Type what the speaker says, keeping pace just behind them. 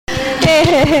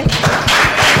Well,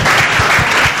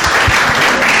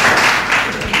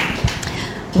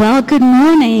 good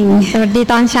morning. สวัสดี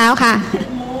ตอนเช้าค่ะ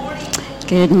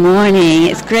Good morning.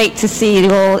 It's great to see you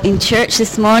all in church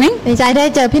this morning. ดีใจได้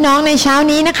เจอพี่น้องในเช้า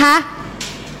นี้นะคะ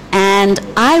And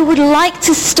I would like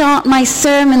to start my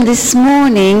sermon this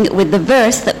morning with the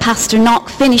verse that Pastor Knock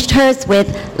finished hers with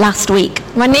last week.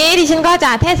 วันนี้ดิฉันก็จ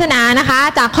ะเทศนานะคะ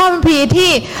จากข้อพระคัมภีร์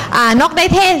ที่นกได้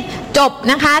เทศจบ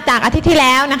นะคะจากอาทิตย์ที่แ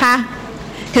ล้วนะคะ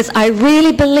Because I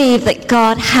really believe that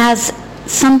God has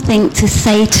something to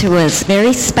say to us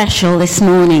very special this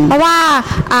morning. เพราะว่า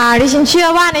ดิฉันเชื่อ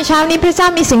ว่าในเช้านี้พระเจ้า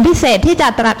มีสิ่งพิเศษที่จะ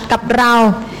ตรัสกับเรา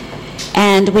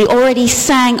And we already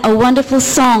sang a wonderful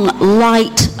song,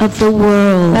 Light of the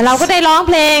World. แล้วเราก็ได้ร้องเ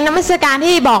พลงนมัสการ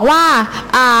ที่บอกว่า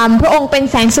พระองค์เป็น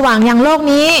แสงสว่างยังโลก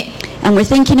นี้ And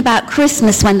we're thinking about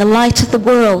Christmas when the light of the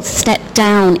world stepped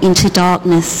down into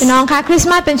darkness. พี่น้องคะคริสต์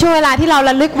มาสเป็นช่วงเวลาที่เรา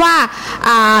ระลึกว่า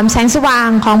แสงสว่าง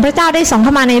ของพระเจ้าได้ส่องเข้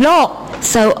ามาในโลก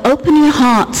So open your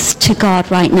hearts to God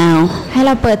right now. ให้เ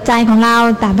ราเปิดใจของเรา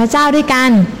ต่อพระเจ้าด้วยกัน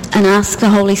And ask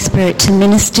the Holy Spirit to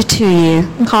minister to you.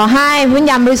 ขอให้วิญ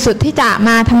ญาณบริสุทธิ์ที่จะม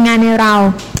าทำงานในเรา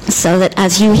So that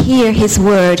as you hear His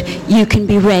word, you can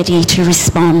be ready to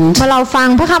respond. เมื่อเราฟัง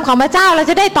พระคำของพระเจ้าเรา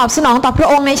จะได้ตอบสนองต่อพระ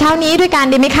องค์ในเช้านี้ด้วยกัน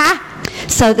ดีไหมคะ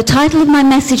So the title of my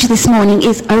message this morning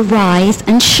is Arise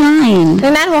and Shine. ดั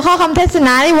งนั้นหัวข้อคำเทศน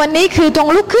าในวันนี้คือจง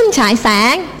ลุกขึ้นฉายแส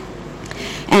ง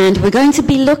And we're going to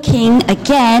be looking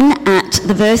again at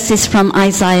the verses from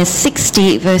Isaiah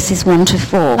 60 verses 1 to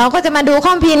 4. เราก็จะมาดูข้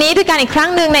อคัมภีร์นี้ด้วยกันอีกครั้ง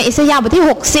หนึ่งในอิสยาห์บทที่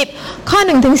60ข้อ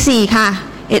1ถึง4ค่ะ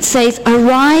It says,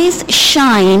 Arise,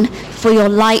 shine, for your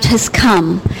light has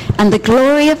come, and the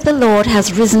glory of the Lord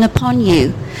has risen upon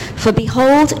you. For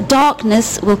behold,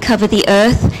 darkness will cover the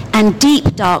earth, and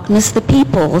deep darkness the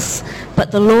peoples.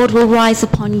 But the Lord will rise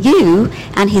upon you,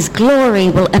 and his glory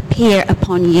will appear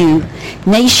upon you.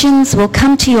 Nations will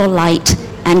come to your light,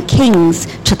 and kings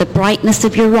to the brightness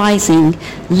of your rising.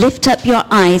 Lift up your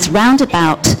eyes round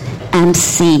about and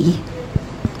see.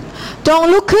 จง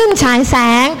ลุกขึ้นฉายแส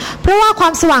งเพราะว่าควา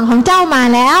มสว่างของเจ้ามา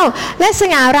แล้วและส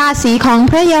ง่าราศีของ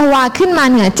พระยะโฮวาขึ้นมา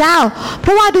เหนือเจ้าเพ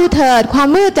ราะว่าดูเถิดความ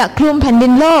มืดจะคลุมแผ่นดิ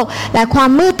นโลกและความ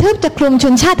มืดทึบจะคลุมช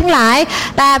นชาติทั้งหลาย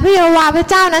แต่พระยะโฮวาพระ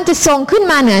เจ้านั้นจะทรงขึ้น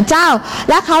มาเหนือเจ้า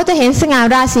และเขาจะเห็นสง่า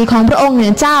ราศีของพระองค์เหนื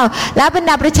อเจ้าและบรรด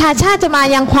าประชาชาติจะมา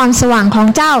ยังความสว่างของ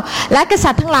เจ้าและกษั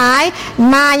ตริย์ทั้งหลาย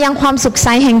มายังความสุขใส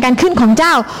แห่งการขึ้นของเจ้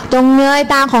าจงเงย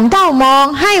ตาของเจ้ามอง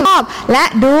ให้รอบและ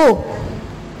ดู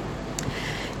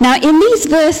Now in these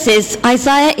verses,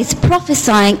 Isaiah is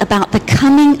prophesying about the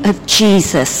coming of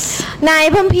Jesus. ใน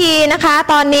พระคัมภีร์นะคะ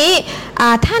ตอนนี้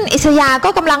ท่านอิสยาห์ก็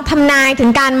กำลังทำนายถึง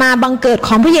การมาบังเกิดข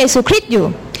องพระเยซูคริสต์อยู่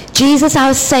Jesus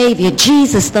our Savior,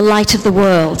 Jesus the light of the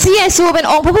world. พระเยซูเป็น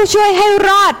องค์พระผู้ช่วยให้ร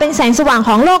อดเป็นแสงสว่างข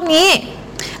องโลกนี้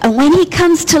And when he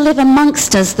comes to live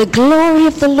amongst us, the glory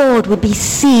of the Lord will be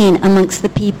seen amongst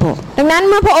the people. ดังนั้น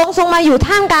เมื่อพระองค์ทรงมาอยู่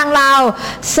ท่ามกลางเรา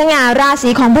สง่าราศี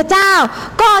ของพระเจ้า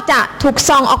ก็จะถูก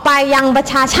ส่องออกไปยังประ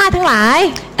ชาชาติทั้งหลาย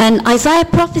And Isaiah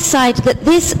prophesied that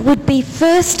this would be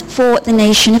first for the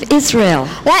nation of Israel.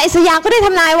 และอิสยาห์ก็ได้ท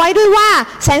ำนายไว้ด้วยว่า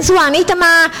แสงสว่างนี้จะม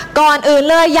าก่อนอื่น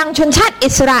เลยยังชนชาติอิ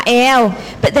สราเอล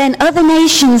But then other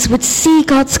nations would see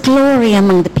God's glory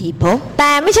among the people. แ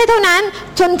ต่ไม่ใช่เท่านั้น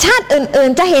ชนชาติอื่น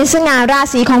ๆจะเห็นสง่ารา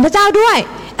ศีของพระเจ้าด้วย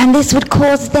And this would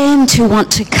cause them to want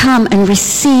to come and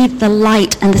receive the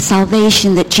light and the salvation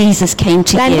that Jesus came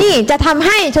to และนี่ give. จะทำใ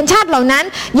ห้ชนชาติเหล่านั้น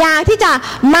อยากที่จะ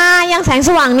มายังแสงส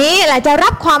ว่างนี้และจะรั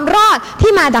บความรอด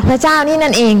ที่มาจากพระเจ้านี่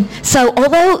นั่นเอง So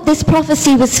although this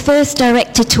prophecy was first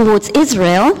directed towards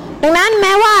Israel, ดังนั้นแ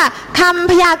ม้ว่าค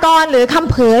ำพยากรณ์หรือค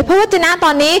ำเผยพระวจนะต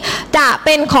อนนี้จะเ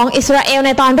ป็นของอิสราเอลใน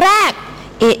ตอนแรก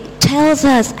it tells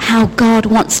us how God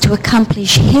wants to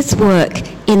accomplish His work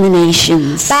in the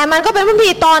nations. แต่มันก็เป็นพระคัมภี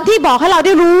ร์ตอนที่บอกให้เราไ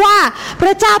ด้รู้ว่าพร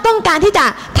ะเจ้าต้องการที่จะ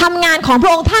ทำงานของพร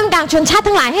ะองค์ท่ามกลางชนชาติ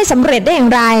ทั้งหลายให้สำเร็จได้อย่า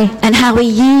งไร And how He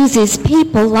uses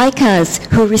people like us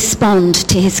who respond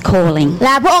to His calling. แล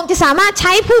ะพระองค์จะสามารถใ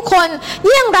ช้ผู้คนเ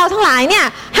ยี่ยงเราทั้งหลายเนี่ย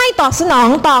ให้ตอบสนอง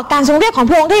ต่อการทรงเรียกของ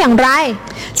พระองค์ได้อย่างไร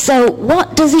So what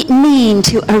does it mean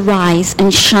to arise and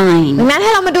shine? ดังนั้นใ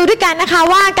ห้เรามาดูด้วยกันนะคะ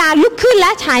ว่าการลุกขึ้นแล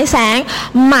ะฉายแสง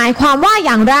หมายความว่าอ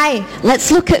ย่างไร Let's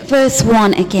look at verse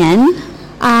 1 again.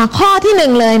 ข้อที่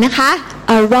1เลยนะคะ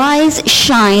Arise,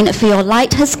 shine, for your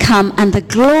light has come, and the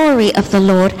glory of the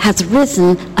Lord has risen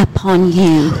upon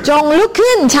you. จงลุก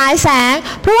ขึ้นฉายแสง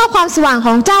เพราะว่าความสว่างข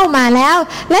องเจ้ามาแล้ว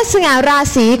และสง่ารา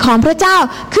ศีของพระเจ้า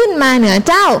ขึ้นมาเหนือ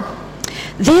เจ้า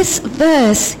This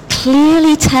verse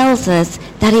clearly tells us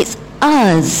that it's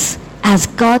us as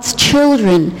God's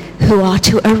children who are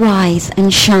to arise and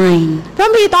shine. พระ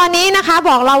คัมภีร์ตอนนี้นะคะ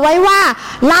บอกเราไว้ว่า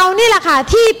เรานี่แหละค่ะ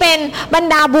ที่เป็นบรร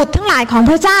ดาบุตรทั้งหลายของ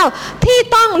พระเจ้าที่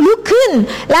ต้องลุกขึ้น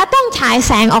และต้องฉายแ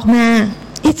สงออกมา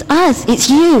It's us, it's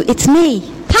you, it's me.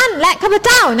 ท่านและข้าพเ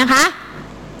จ้านะคะ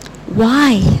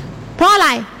Why? เพราะอะไร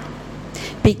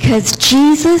Because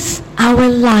Jesus, our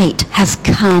light, has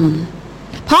come.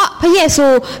 เพราะพระเยซู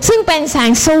ซึ่งเป็นแส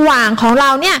งสว่างของเร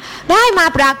าเนี่ยได้มา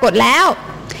ปรากฏแล้ว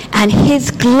And His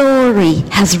glory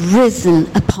has risen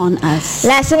upon us.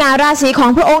 และสง่าราศีของ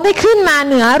พระองค์ได้ขึ้นมาเ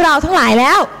หนือเราทั้งหลายแ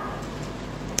ล้ว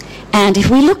And if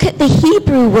we look at the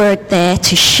Hebrew word there,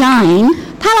 to shine,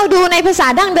 ถ้าเราดูในภาษา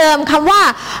ดั้งเดิมคำว่า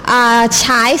ฉ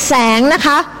ายแสงนะค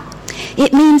ะ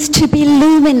it means to be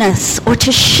luminous or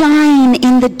to shine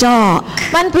in the dark.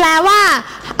 มันแปลว่า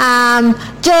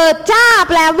เจิดจ้า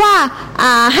แปลว่า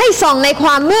ให้ส่องในคว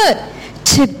ามมืด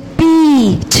To be,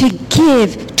 to give,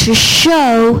 to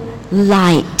show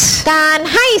light. การ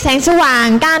ให้แสงสว่าง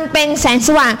การเป็นแสงส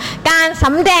ว่างการส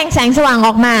ำแดงแสงสว่างอ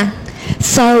อกมา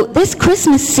So this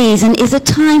Christmas season is a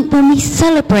time when we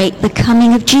celebrate the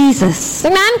coming of Jesus. ดั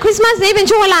งนั้นคริสต์มาสนี้เป็น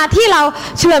ช่วงเวลาที่เรา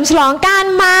เฉลิมฉลองการ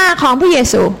มาของพระเย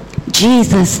ซู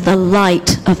Jesus, the light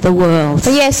of the world. พ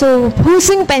ระเยซูผู้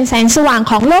ซึ่งเป็นแสงสว่าง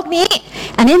ของโลกนี้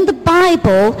And in the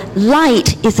Bible, light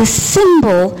is a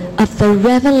symbol of the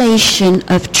revelation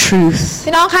of truth.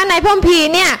 พี่น้องคะในพระคัมภี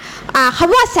ร์เนี่ยค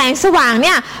ำว่าแสงสว่างเ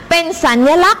นี่ยเป็นสัญ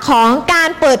ลักษณ์ของการ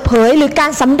เปิดเผยหรือกา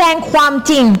รสำแดงความ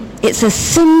จริง It's a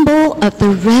symbol of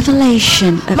the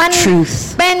revelation of มัน truth.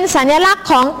 เป็นสัญลักษณ์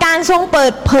ของการทรงเปิ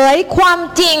ดเผยความ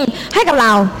จริงให้กับเร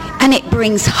า And it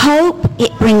brings hope,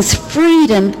 it brings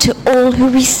freedom to all who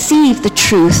receive the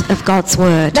truth of God's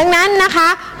word. ดังนั้นนะคะ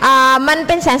มันเ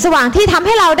ป็นแสงสว่างที่ทำใ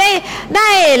ห้เราได้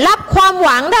รับความห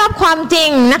วังได้รับความจริง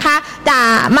นะคะ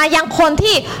มายังคน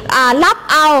ที่รับ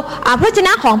เอาพระวจน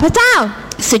ะของพระเจ้า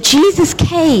So Jesus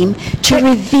came to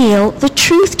reveal the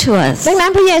truth to us. ดังนั้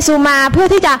นพระเยซูมาเพื่อ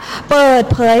ที่จะเปิด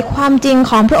เผยความจริง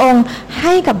ของพระองค์ใ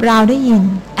ห้กับเราได้ยิน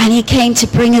And He came to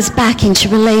bring us back into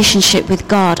relationship with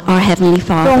God, our Heavenly ลง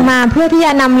Father. มาเพื่อที่จ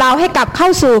ะนำเราให้กลับเข้า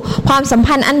สู่ความสัม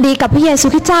พันธ์อันดีกับพระเยซู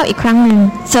คริสต์เจ้าอีกครั้งหนึ่ง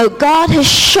So God has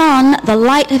shone the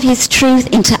light of His truth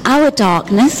into our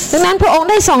darkness. ดังนั้นพระองค์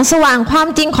ได้ส่องสว่างความ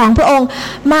จริงของพระองค์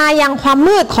มายังความ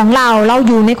มืดของเรา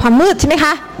อยู่ในความมืดใช่ไหมค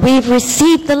ะ We've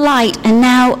received the light and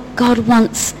now God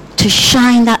wants to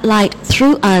shine that light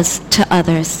through us to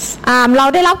others. เรา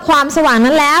ได้รับความสว่าง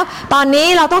นั้นแล้วตอนนี้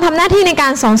เราต้องทำหน้าที่ในกา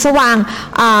รส่องสว่าง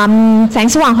แสง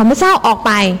สว่างของพระเจ้าออกไ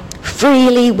ป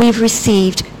Freely we've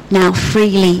received, now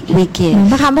freely we give.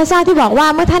 พระคำพระเจ้าที่บอกว่า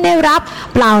เมื่อท่านได้รับ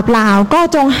เปล่าๆก็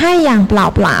จงให้อย่างเป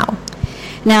ล่า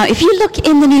Now, if you look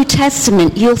in the New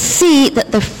Testament, you'll see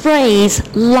that the phrase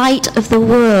light of the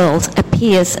world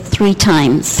appears 3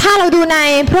 times. ถ้าเราดูใน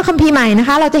พระคัมภีร์ใหม่นะค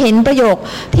ะเราจะเห็นประโยค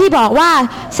ที่บอกว่า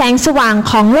แสงสว่าง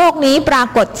ของโลกนี้ปรา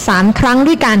กฏ3ครั้ง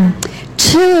ด้วยกัน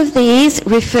 2 of these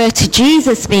refer to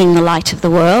Jesus being the light of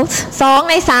the world. 2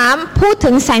 ใน 3พูดถึ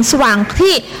งแสงสว่าง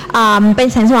ที่เป็น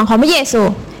แสงสว่างของพระเยซู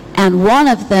And one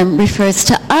of them refers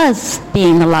to us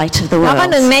being the light of the แล้วก็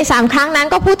world. 1 ใน 3 ครั้งนั้น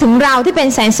ก็พูดถึงเราที่เป็น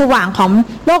แสงสว่างของ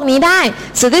โลกนี้ได้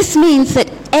So this means that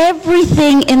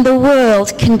everything in the world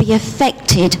can be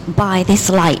affected by this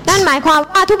light. นั่นหมายความ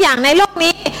ว่าทุกอย่างในโลก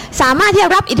นี้สามารถที่จะ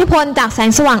รับอิทธิพลจากแสง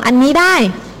สว่างอันนี้ได้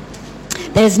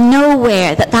There's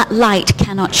nowhere that light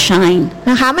cannot shine.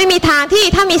 นะคะไม่มีทางที่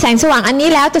ถ้ามีแสงสว่างอันนี้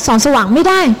แล้วจะส่องสว่างไม่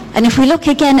ได้ And if we look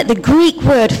again at the Greek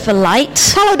word for light,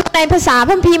 ถ้าเราดูในภาษาพ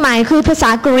ระคัมภีร์ใหม่คือภาษา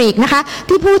กรีกนะคะ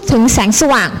ที่พูดถึงแสงส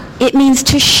ว่าง it means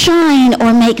to shine or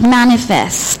make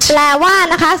manifest, แปลว่า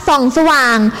นะคะส่องสว่า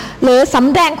งหรือส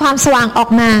ำแดงความสว่างออก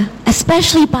มา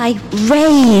especially by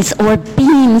rays or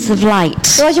beams of light.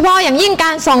 โดยเฉพาะอย่างยิ่งก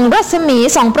ารส่องรัศมี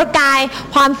ส่องประกาย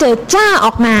ความเจิดจ้าอ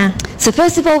อกมา So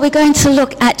first of all, we're going to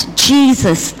look at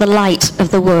Jesus, the light of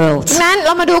the world. ดังนั้นเร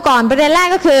ามาดูก่อนประเด็นแรก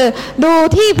ก็คือดู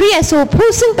ที่พระเยซูผู้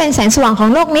ซึ่งเป็นแสงสว่างของ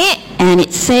โลกนี้ And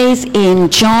it says in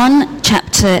John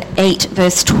chapter 8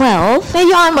 verse 12, ใน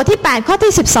ยอห์นบทที่8ข้อ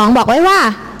ที่12บอกไว้ว่า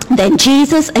Then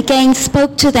Jesus again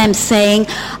spoke to them saying,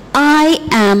 I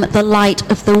am the light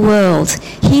of the world.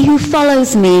 He who follows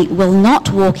me will not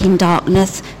walk in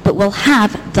darkness, but will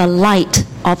have the light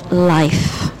of life.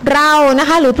 เรานะ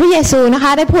คะหรือพระเยซูนะค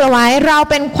ะได้พูดเอาไว้เรา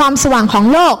เป็นความสว่างของ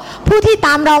โลกผู้ที่ต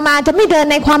ามเรามาจะไม่เดิน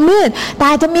ในความมืดแต่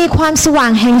จะมีความสว่า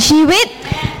งแห่งชีวิต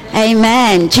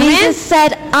Amen. Jesus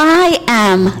said, I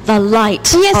am the light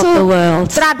พระเย of ซู the world.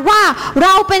 ตรัสว่าเร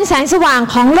าเป็นแสงสว่าง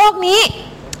ของโลกนี้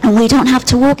And we don't have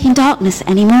to walk in darkness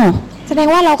anymore แสดง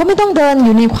ว่าเราก็ไม่ต้องเดินอ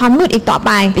ยู่ในความมืดอีกต่อไ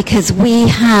ป because we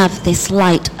have this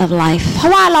light of life. เพรา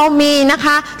ะว่าเรามีนะค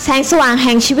ะแสงสว่างแ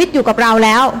ห่งชีวิตอยู่กับเราแ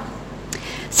ล้ว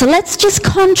So let's just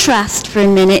contrast for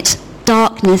a minute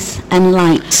darkness and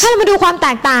light. ถ้าเรามาดูความแต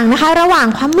กต่างนะคะระหว่าง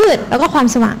ความมืดแล้วก็ความ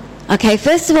สว่าง Okay,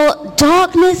 first of all,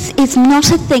 darkness is not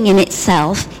a thing in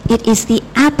itself. It is the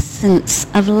absence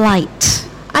of light.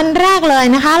 อันแรกเลย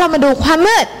นะคะเรามาดูความ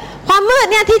มืด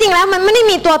เนี่ยที่จริงแล้วมันไม่ได้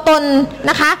มีตัวตน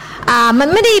นะคะมัน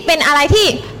ไม่ได้เป็นอะไร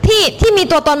ที่มี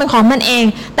ตัวตนเป็นของมันเอง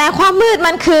แต่ความมืด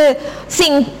มันคือสิ่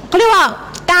งเขาเรียกว่า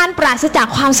การปราศจาก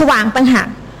ความสว่างต่างหาก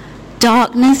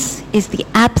Darkness is the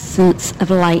absence of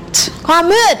light. ความ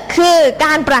มืดคือก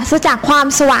ารปราศจากความ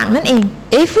สว่างนั่นเอง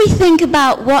If we think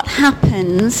about what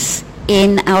happens in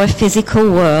our physical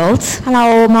world, เรา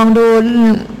มองดู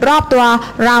รอบตัว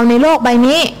เราในโลกใบ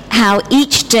นี้ how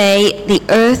each day the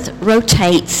earth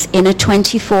rotates in a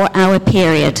 24-hour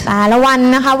period. แต่ละวัน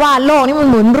นะคะว่าโลกนี้มัน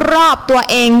หมุนรอบตัว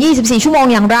เอง24 ชั่วโมง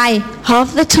อย่างไร Half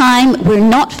the time we're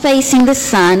not facing the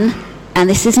sun and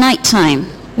this is night time.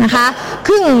 นะคะค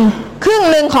รึ่ง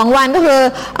หนึ่งของวันก็คือ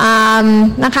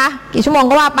นะคะกี่ชั่วโมง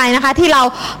ก็ว่าไปนะคะที่เรา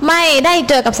ไม่ได้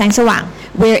เจอกับแสงสว่าง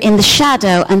We're in the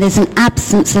shadow and there's an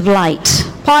absence of light.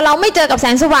 พอเราไม่เจอกับแส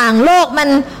งสว่างโลกมัน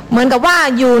เหมือนกับว่า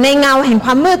อยู่ในเงาแห่งคว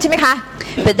ามมืดใช่ไหมคะ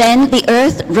But then the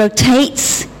earth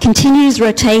continues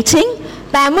rotating.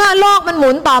 แต่เมื่อโลกมันห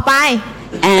มุนต่อไป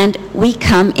And we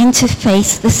come into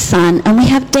face the sun and we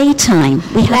have daytime.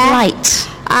 We have light.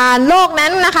 โลกนั้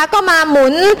นนะคะก็มาหมุ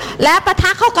นและปะทะ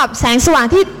เข้ากับแสงสว่าง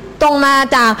ที่ตรงมา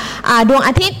จากดวงอ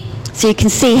าทิตย์ So you can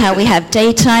see how we have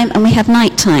daytime and we have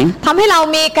nighttime. ทำให้เรา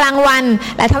มีกลางวัน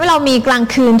และทำให้เรามีกลาง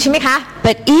คืนใช่ไหมคะ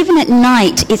But even at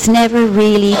night it's never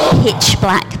really pitch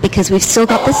black because we've still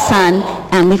got the sun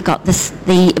and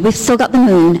we've still got the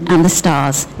moon and the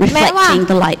stars reflecting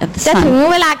the light of the จะถึง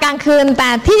sun. เวลากลางคืนแต่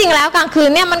ที่จริงแล้วกลางคืน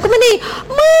เนี่ยมันก็ไม่ได้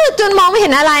มืดจนมองไม่เห็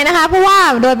นอะไรนะคะเพราะว่า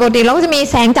โดยปกติเราก็จะมี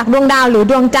แสงจากดวงดาวหรือ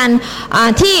ดวงจันทร์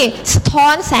ที่สะท้อ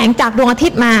นแสงจากดวงอาทิ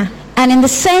ตย์มาAnd in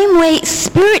the same way,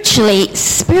 spiritually,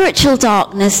 spiritual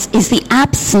darkness is the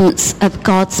absence of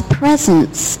God's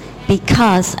presence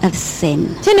because of sin.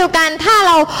 เช่นเดียวกันถ้าเ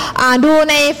ราดู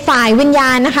ในฝ่ายวิญญา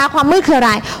ณนะคะความมืดคืออะไ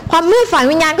รความมืดฝ่าย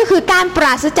วิญญาณก็คือการปร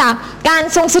าศจากการ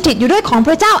ทรงสถิตอยู่ด้วยของพ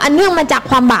ระเจ้าอันเนื่องมาจาก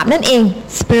ความบาปนั่นเอง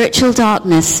Spiritual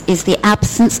darkness is the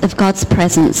absence of God's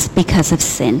presence because of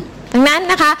sin. ดังนั้น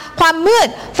นะคะความมืด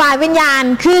ฝ่ายวิญญาณ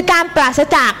คือการปราศ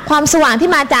จากความสว่างที่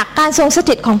มาจากการทรงส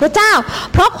ถิตของพระเจ้า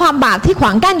เพราะความบาปที่ขว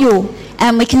างกั้นอยู่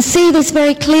And we can see this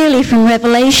very clearly from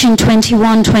Revelation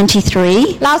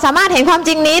 21:23. เราสามารถเห็นความจ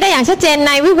ริงนี้ได้อย่างชัดเจนใ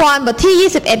นวิวรณ์บทที่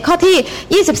21ข้อที่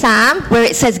23 where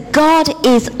it says God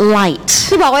is light.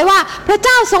 ที่บอกไว้ว่าพระเ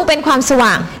จ้าทรงเป็นความส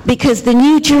ว่าง Because the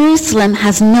New Jerusalem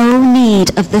has no need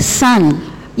of the sun.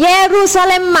 เยรูซา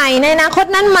เล็มใหม่ในอนาคต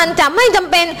นั้นมันจะไม่จำ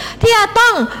เป็นที่จะต้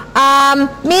อง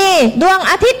มีดวง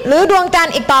อาทิตย์หรือดวงจันท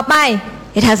ร์อีกต่อไป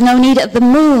It has no need of the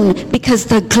moon because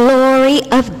the glory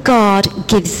of God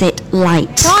gives it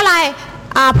light. เพราะอะไร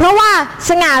เพราะว่า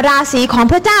สง่าราศีของ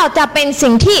พระเจ้าจะเป็น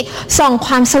สิ่งที่ส่องค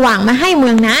วามสว่างมาให้เมื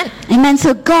องนั้น Amen.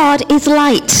 So God is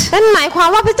light. นั่นหมายความ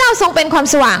ว่าพระเจ้าทรงเป็นความ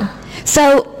สว่าง So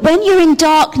when you're in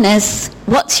darkness,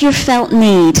 what's your felt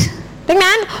need?ดัง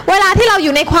นั้นเวลาที่เราอ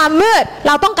ยู่ในความมืดเ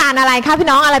ราต้องการอะไรคะพี่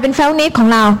น้องอะไรเป็นเฟลนิดของ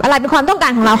เราอะไรเป็นความต้องกา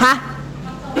รของเราคะ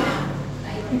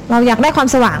เราอยากได้ความ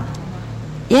สว่าง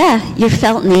Yeah, your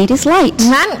felt need is light.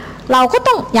 งั้นเราก็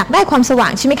ต้องอยากได้ความสว่า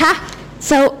งใช่ไหมคะ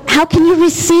So how can you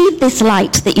receive this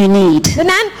light that you need? ดัง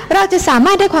นั้นเราจะสาม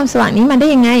ารถได้ความสว่างนี้มาได้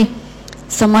ยังไง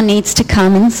Someone needs to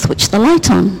come and switch the light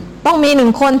on. ต้องมีหนึ่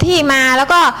งคนที่มาแล้ว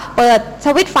ก็เปิดส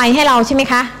วิตช์ไฟให้เราใช่ไหม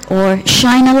คะ Or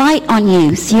shine a light on you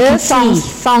so หรื you อ can see.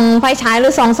 ส่องไฟฉายหรื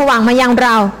อส่องสว่างมายังเร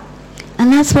า And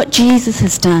that's what Jesus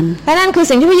has done. และนั่นคือ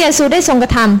สิ่งที่พระเยซูได้ทรงกร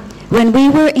ะทำ When we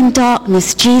were in darkness,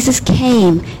 Jesus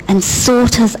came and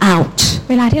sought us out.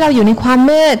 เวลาที่เราอยู่ในความ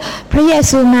มืดพระเย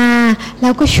ซูมาแล้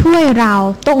วก็ช่วยเรา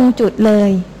ตรงจุดเล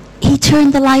ย He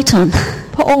turned the light on.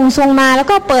 พระองค์ทรงมาแล้ว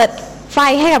ก็เปิดไฟ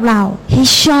ให้กับเรา He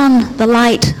shone the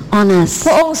light on us. พ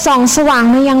ระองค์ส่องสว่าง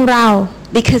มายังเรา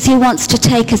Because he wants to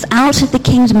take us out of the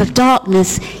kingdom of darkness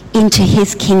into his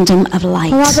kingdom of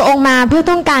เพราะว่า light. พระองค์มาเพื่อ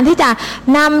ต้องการที่จะ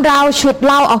นำเราฉุด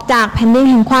เราออกจากแผ่นดิน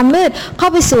แห่งความมืดเข้า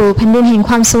ไปสู่แผ่นดินแห่ง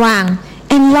ความสว่าง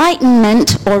Enlightenment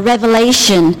or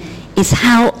revelation is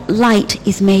how light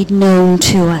is made known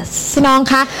to us. พี่น้อง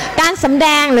คะการสำแด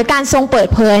งหรือการทรงเปิด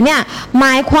เผยเนี่ยหม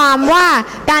ายความว่า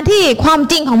การที่ความ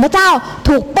จริงของพระเจ้า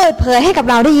ถูกเปิดเผยให้กับ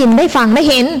เราได้ยินได้ฟังได้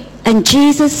เห็น And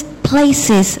Jesus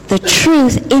places the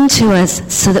truth into us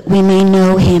so that we may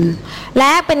know him. แล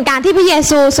ะเป็นการที่พระเย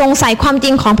ซูทรงใส่ความจ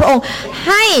ริงของพระองค์ใ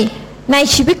ห้ใน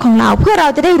ชีวิตของเราเพื่อเรา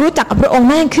จะได้รู้จักกับพระองค์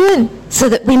มากขึ้น So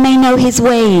that we may know his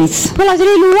ways. เพื่อเราจะ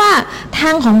ได้รู้ว่าทา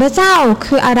งของพระเจ้า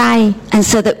คืออะไร And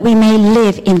so that we may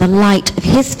live in the light of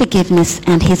his forgiveness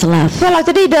and his love. เพื่อเราจ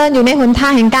ะได้เดินอยู่ในหนทา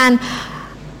งแห่งการ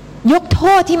ยกโท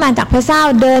ษที่มาจากพระเจ้า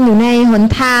เดินอยู่ในหน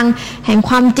ทางแห่ง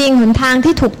ความจริงหนทาง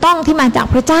ที่ถูกต้องที่มาจาก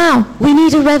พระเจ้า We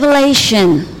need a revelation.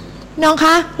 น้องค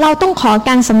ะเราต้องขอก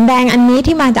ารสำแดงอันนี้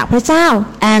ที่มาจากพระเจ้า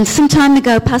And some time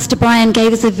ago Pastor Brian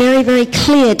gave us a very, very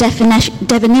clear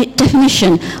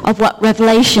definition of what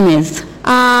revelation is.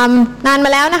 นานมา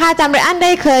แล้วนะคะอาจารย์ไบรอันไ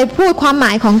ด้เคยพูดความหม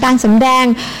ายของการสำแดง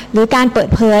หรือการเปิด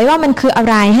เผยว่ามันคืออะ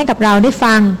ไรให้กับเราได้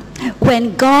ฟัง When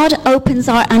God opens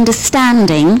our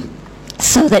understanding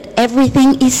so that everything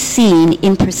is seen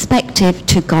in perspective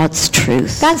to God's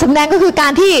truth. การสำแดงก็คือกา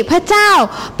รที่พระเจ้า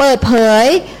เปิดเผย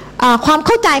ความเ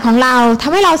ข้าใจของเราท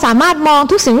ำให้เราสามารถมอง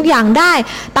ทุกสิ่งทุกอย่างได้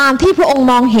ตามที่พระองค์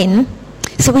มองเห็น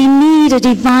So we need a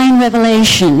divine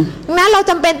revelation. ดังนั้นเรา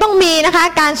จำเป็นต้องมีนะคะ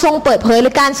การทรงเปิดเผยหรื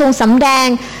อการทรงสำแดง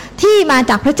ที่มา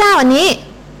จากพระเจ้าอันนี้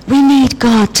We need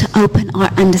God to open our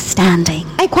understanding.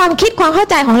 ไอ้ความคิดความเข้า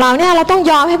ใจของเราเนี่ยเราต้อง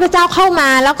ยอมให้พระเจ้าเข้ามา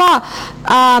แล้วก็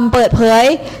เปิดเผย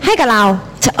ให้กับเรา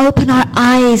To open our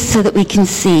eyes so that we can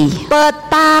see. เปิด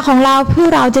ตาของเราเพื่อ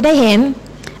เราจะได้เห็น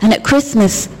And at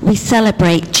Christmas we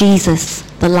celebrate Jesus,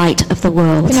 the light of the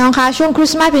world. พี่น้องคะช่วงคริ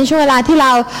สต์มาสเป็นช่วงเวลาที่เร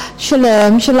าเฉลิ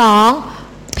มฉลอง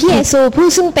พระเยซูผู้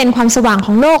ซึ่งเป็นความสว่างข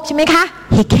องโลกใช่ไหมคะ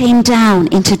He came down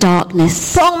into darkness.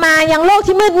 พระองค์มายังโลก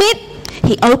ที่มืดมิด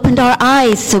He opened our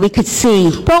eyes so we could see.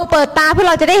 พระองค์เปิดตาเพื่อ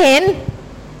เราจะได้เห็น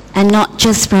And not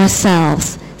just for ourselves,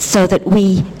 so that we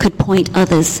could point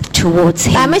others towards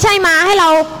แต่ Him. ไม่ใช่มาให้เรา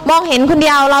มองเห็นคนเดี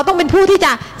ยวเราต้องเป็นผู้ที่จ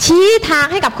ะชี้ทาง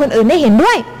ให้กับคนอื่นได้เห็น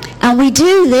ด้วย And we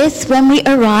do this when we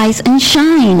arise and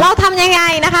shine. เราทำยังไง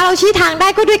นะคะเราชี้ทางได้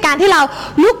ก็ด้วยการที่เรา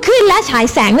ลุกขึ้นและฉาย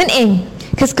แสงนั่นเอง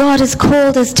Because God has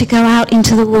called us to go out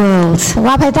into the world.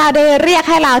 ว่าพระเจ้าได้เรียก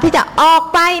ให้เราที่จะออก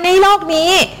ไปในโลก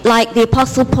นี้ Like the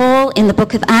Apostle Paul in the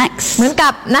book of Acts. เหมือนกั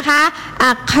บนะคะ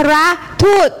อัคร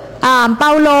ทูตเป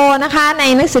าโลนะคะใน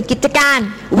หนังสือกิจการ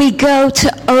We go to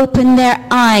open their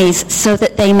eyes so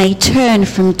that they may turn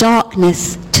from darkness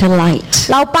to light.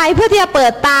 เราไปเพื่อที่จะเปิ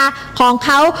ดตาของเข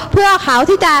าเพื่อเขา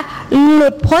ที่จะหลุ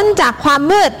ดพ้นจากความ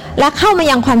มืดและเข้ามา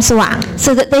ยังความสว่าง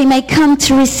So that they may come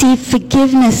to receive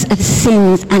forgiveness of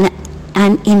sins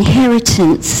and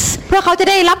inheritance. เพื่อเขาจะ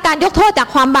ได้รับการยกโทษจาก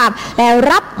ความบาปและ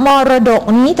รับมรดก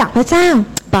นี้จากพระเจ้า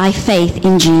By faith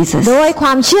in Jesus. โดยคว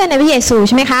ามเชื่อในพระเยซูใ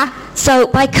ช่ไหมคะ So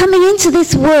by coming into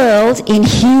this world in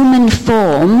human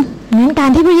form, การ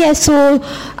ที่พระเยซู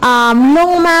ล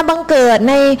งมาบังเกิด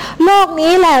ในโลก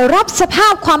นี้และรับสภา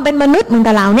พความเป็นมนุษย์เหมือน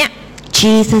กับเราเนี่ย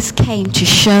Jesus came to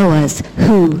show us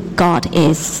who God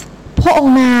is. พระอง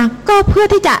ค์มาก็เพื่อ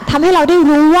ที่จะทำให้เราได้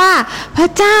รู้ว่าพระ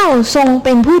เจ้าทรงเ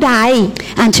ป็นผู้ใด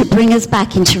And to bring us back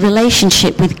into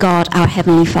relationship with God, our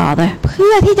Heavenly Father. เ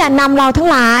พื่อที่จะนำเราทั้ง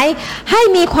หลายให้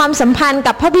มีความสัมพันธ์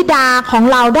กับพระบิดาของ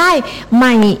เราได้ให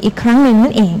ม่อีกครั้งหนึ่ง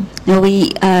นั่นเอง Now we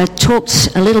talked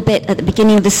a little bit at the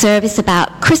beginning of the service about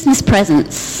Christmas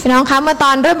presents. พี่น้องคะเมื่อต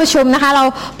อนเริ่มประชุมนะคะเรา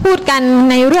พูดกัน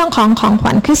ในเรื่องของของข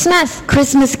วัญคริสต์มาส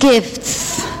Christmas gifts.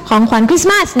 ของขวัญคริสต์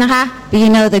มาสนะคะ But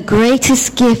you know the greatest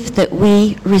gift that we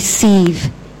receive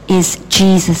is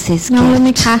Jesus' น้องรู้ไหม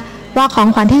gift. คะว่าของ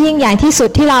ขวัญที่ยิ่งใหญ่ที่สุด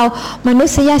ที่เรามนุ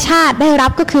ษยชาติได้รั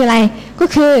บก็คืออะไรก็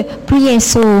คือพระเย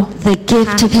ซู The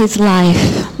gift of His life.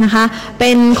 นะคะเป็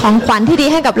นของขวัญที่ดี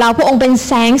ให้กับเราพระองค์เป็นแ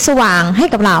สงสว่างให้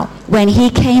กับเรา When He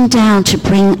came down to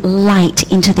bring light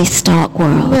into this dark เ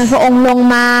มื่อ world. พระองค์ลง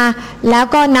มาแล้ว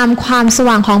ก็นำความส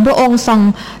ว่างของพระองค์ส่อง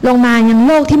ลงมายังโ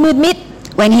ลกที่มืดมิด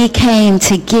When He came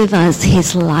to give us His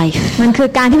life. มันคือ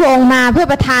การที่พระองค์มาเพื่อ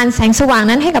ประทานแสงสว่าง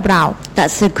นั้นให้กับเรา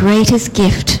That's the greatest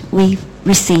gift we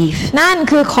receive. นั่น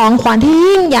คือของขวัญที่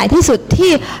ยิ่งใหญ่ที่สุด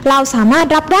ที่เราสามารถ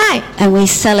รับได้ And we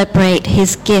celebrate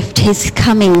His gift, His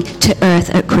coming to earth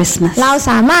at Christmas. เรา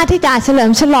สามารถที่จะเฉลิ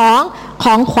มฉลองข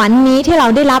องขวัญนี้ที่เรา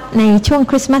ได้รับในช่วง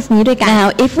คริสต์มาสนี้ด้วยกัน Now,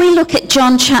 if we look at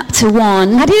John chapter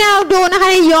 1, ที่เราดูนะคะ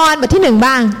ในยอห์นบทที่1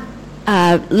บ้าง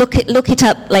look it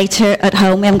up later at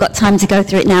home. We haven't got time to go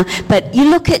through it now. But you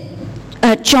look at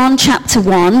John chapter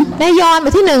 1, ในยอห์นบ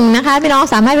ทที่1นะคะพี่น้อง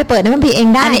สามารถไปเปิดในพระคัมภีร์เอง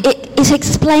ได้ and it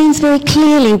explains very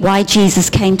clearly why Jesus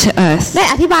came to earth. ได้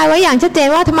อธิบายไว้อย่างชัดเจน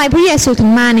ว่าทำไมพระเยซูถึง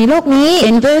มาในโลกนี้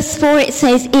In verse 4 it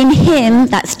says, in Him,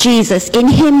 that's Jesus, in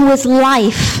Him was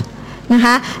life. นะค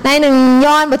ะใน1ย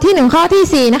อห์นบทที่1ข้อ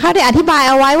ที่4นะคะได้อธิบาย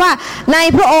เอาไว้ว่าใน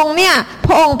พระองค์เนี่ยพ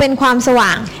ระองค์เป็นความสว่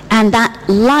าง And that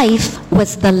life was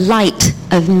the light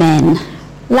of men.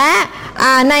 และ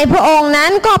ในพระองค์นั้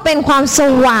นก็เป็นความส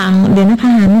ว่างเดี๋ยวนะคะ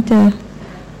หาไม่เจอ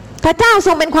พระเจ้าท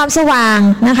รงเป็นความสว่าง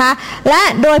นะคะและ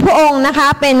โดยพระองค์นะคะ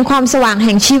เป็นความสว่างแ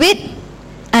ห่งชีวิต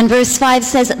And verse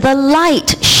 5 says, the light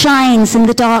shines in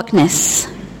the darkness.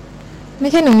 ไม่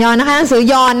ใช่1ยอห์นนะคะหนังสือ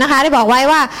ยอห์นนะคะได้บอกไว้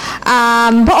ว่า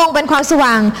พระองค์เป็นความส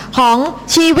ว่างของ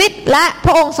ชีวิตและพ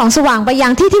ระองค์ส่องสว่างไปยั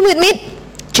งที่ที่มืดมิด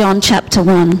John chapter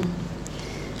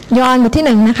 1. ยอห์นบทที่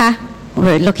1นะคะ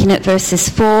We're looking at verses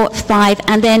 4, 5,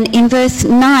 and then in verse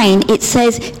 9 it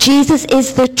says, Jesus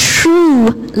is the true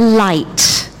light.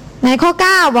 ในข้อ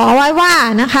 9 บอกไว้ว่า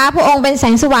นะคะพระองค์เป็นแส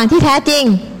งสว่างที่แท้จริง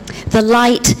The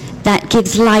light that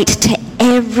gives light to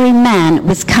every man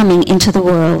was coming into the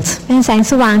world. เป็นแสง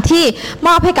สว่างที่ม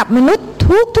อบให้กับมนุษย์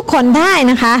ทุกคนได้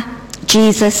นะคะ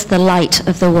Jesus, the light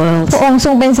of the world. พระองค์ท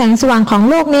รงเป็นแสงสว่างของ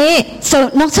โลกนี้ So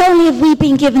not only have we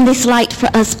been given this light for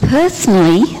us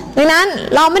personally, ดังนั้น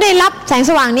เราไม่ได้รับแสง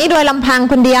สว่างนี้โดยลำพัง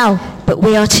คนเดียว but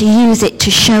we are to use it to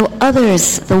show others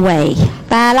the way.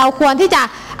 แต่เราควรที่จะ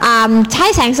ใช้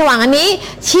แสงสว่างอันนี้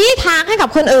ชี้ทางให้กับ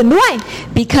คนอื่นด้วย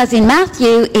Because in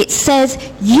Matthew it says,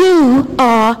 you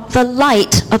are the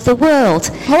light of the world.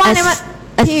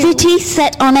 A city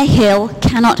set on a hill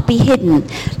cannot be hidden.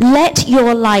 Let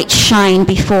your light shine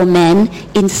before men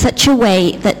in such a way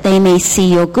that they may see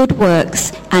your good works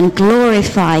and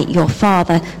glorify your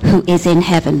Father who is in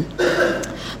heaven.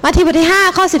 มัทธิวบทที่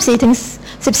 5 ข้อ 14 ถึง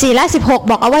 14 และ 16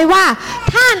 บอกเอาไว้ว่า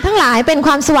ท่านทั้งหลายเป็นค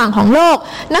วามสว่างของโลก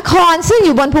นครซึ่งอ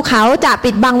ยู่บนภูเขาจะ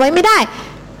ปิดบังไว้ไม่ได้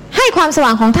ให้ความสว่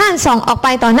างของท่านส่องออกไป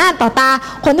ต่อหน้าต่อตา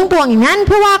คนทั้งปวงอย่างนั้นเ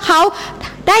พื่อว่าเขา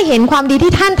ได้เห็นความดี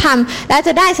ที่ท่านทำและจ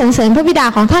ะได้สรรเสริญพระบิดา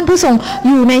ของท่านผู้ทรง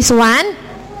อยู่ในสวรรค์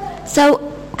So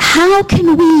how can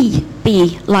we be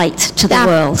light to the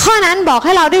world? ข้อนั้นบอกใ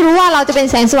ห้เราได้รู้ว่าเราจะเป็น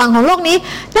แสงสว่างของโลกนี้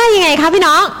ได้ยังไงคะพี่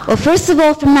น้อง Well, first of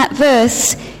all, from that verse,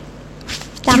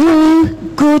 through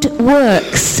good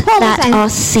works that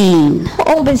are seen. พระ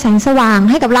องค์เป็นแสงสว่าง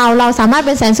ให้กับเราสามารถเ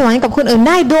ป็นแสงสว่างให้กับคนอื่น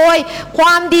ได้โดยคว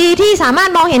ามดีที่สามารถ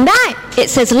มองเห็นได้ It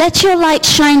says, let your light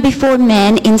shine before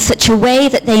men in such a way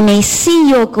that they may see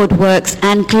your good works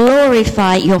and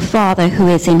glorify your Father who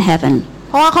is in heaven.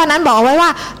 เพราะว่าข้อนั้นบอกไว้ว่า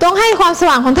ต้องให้ความส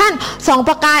ว่างของท่านส่องป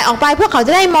ระกายออกไปเพื่อเขาจ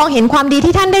ะได้มองเห็นความดี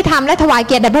ที่ท่านได้ทำและถวายเ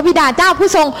กียรติแด่พระบิดาเจ้าผู้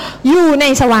ทรงอยู่ใน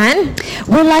สวรรค์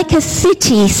We're like a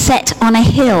city set on a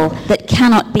hill that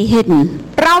cannot be hidden.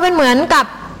 เราเป็นเหมือนกับ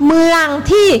เมือง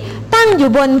ที่ตั้งอยู่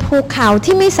บนภูเขา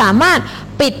ที่ไม่สามารถ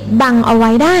ปิดบังเอาไ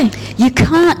ว้ได้ You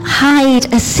can't hide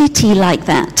a city like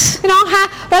that. พี่น้องคะ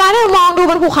เวลาที่เรามองดู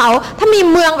บนภูเขาถ้ามี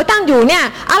เมืองไปตั้งอยู่เนี่ย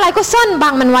อะไรก็ซ่อนบั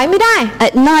งมันไว้ไม่ได้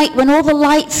At night when all the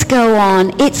lights go on,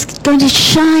 it's going to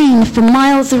shine for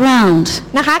miles around.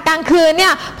 นะคะกลางคืนเนี่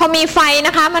ยพอมีไฟน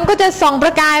ะคะมันก็จะส่องปร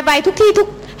ะกายไปทุกที่ทุก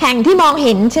แห่งที่มองเ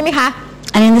ห็นใช่ไหมคะ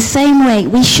And in the same way,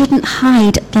 we shouldn't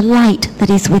hide the light that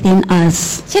is within us.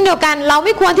 เช่นเดียวกันเราไ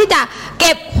ม่ควรที่จะเ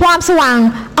ก็บความสว่าง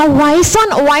เอาไว้ซ่อน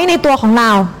เอาไว้ในตัวของเร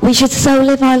า We should so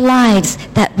live our lives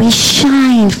that we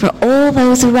shine for all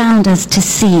those around us to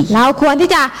see. เราควรที่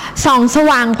จะส่องส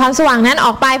ว่างความสว่างนั้นอ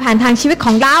อกไปผ่านทางชีวิตข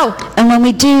องเรา And when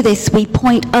we do this, we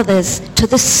point others to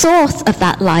the source of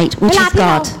that light, which is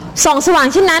God. ส่องสว่าง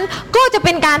เช่นนั้นก็จะเ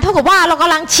ป็นการเท่ากับว่าเราก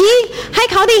ำลังชี้ให้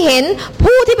เขาได้เห็น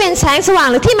ผู้ที่เป็นแสงสว่าง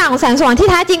หรือที่มาของแสงสว่างที่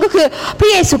แท้จริงก็คือพระ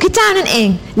เยซูคริสต์เจ้านั่นเอง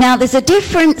Now there's a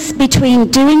difference between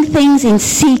doing things in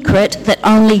secret that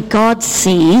only God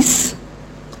sees.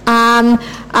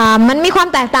 มันมีความ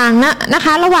แตกต่างนะค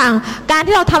ะระหว่างการ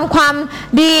ที่เราทำความ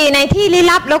ดีในที่ลี้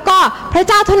ลับแล้วก็พระเ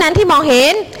จ้าเท่านั้นที่มองเห็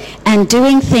น And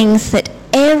doing things that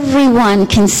everyone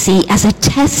can see as a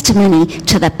testimony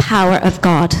to the power of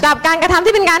God. กับการกระทำ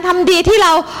ที่เป็นการทำดีที่เร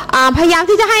าพยายาม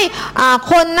ที่จะให้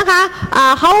คนนะคะ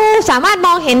เขาสามารถม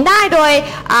องเห็นได้โดย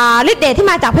ฤทธิ์เดชที่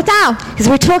มาจากพระเจ้า Because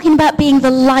we're talking about being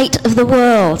the light of the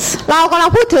world. เรากำลัง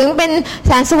พูดถึงเป็นแ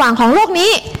สงสว่างของโลก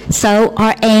นี้ So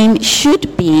our aim should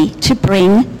be to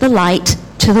bring the light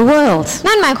to the world.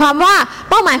 นั่นหมายความว่า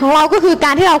เป้าหมายของเราก็คือก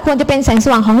ารที่เราควรจะเป็นแสงส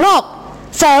ว่างของโลก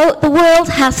So the world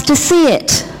has to see it.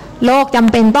 โลกจ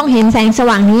ำเป็นต้องเห็นแสงส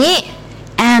ว่างนี้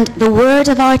And the word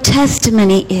of our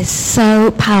testimony is so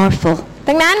powerful.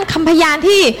 ดังนั้นคำพยาน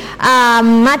ที่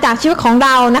มาจากชีวิตของเร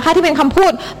านะคะที่เป็นคำพู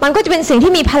ดมันก็จะเป็นสิ่ง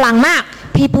ที่มีพลังมาก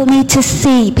People need to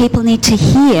see, people need to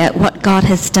hear what God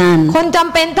has done. คนจ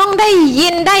ำเป็นต้องได้ยิ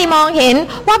นได้มองเห็น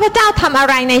ว่าพระเจ้าทำอะ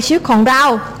ไรในชีวิตของเรา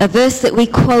A verse that we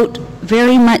quote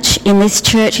very much in this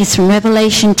church is from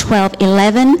Revelation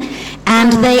 12:11, and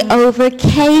they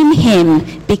overcame him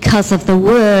because of the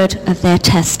word of their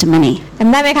testimony. จ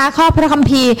ำได้ไหมคะข้อพระคัม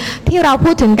ภีร์ที่เราพู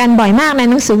ดถึงกันบ่อยมากใน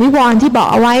หนังสือวิวรณ์ที่บอก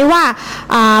เอาไว้ว่า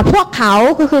พวกเขา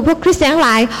ก็คือพวกคริสเตียนทั้งหล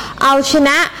ายเอาชน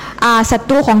ะศัต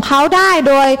รูของเขาได้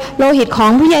โดยโลหิตขอ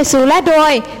งพระเยซูและโด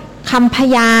ยคำพ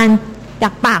ยานจา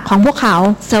กปากของพวกเขา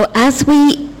So as we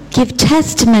give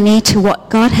testimony to what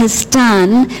God has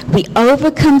done, we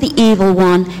overcome the evil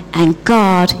one and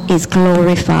God is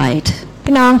glorified.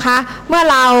 พี่น้องคะเมื่อ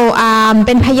เราเ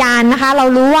ป็นพยานนะคะเรา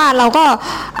รู้ว่าเราก็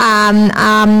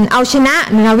เอาชนะ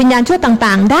เหนือวิญญาณชั่ว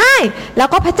ต่างๆได้แล้ว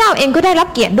ก็พระเจ้าเองก็ได้รับ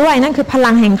เกียรติด้วยนั่นคือพลั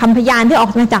งแห่งคำพยานที่ออ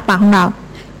กมาจากปากของเรา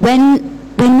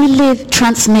When we live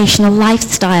transformational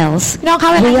lifestyles,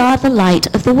 we are the light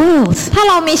of the world. ถ้า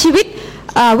เรามีชีวิต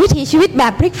วิถีชีวิตแบ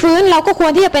บพลิกฟื้นเราก็คว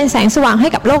รที่จะเป็นแสงสว่างให้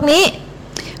กับโลกนี้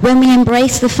When we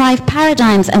embrace the 5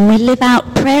 paradigms and we live out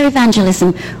prayer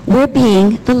evangelism, we're being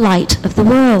the light of the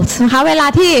world. นะคะเวลา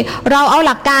ที่เราเอาห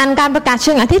ลักการการประกาศเ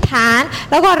ชิงอธิษฐาน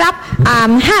แล้วก็รับ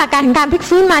5หลักการแห่งการพลิก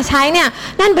ฟื้นมาใช้เนี่ย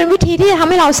นั่นเป็นวิธีที่จะทำ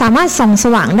ให้เราสามารถส่องส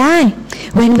ว่างได้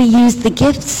When we use the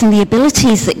gifts and the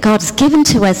abilities that God's given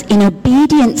to us in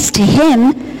obedience to Him,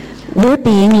 we're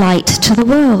being light to the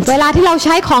world. เวลาที่เราใ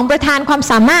ช้ของประทานความ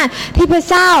สามารถที่พระ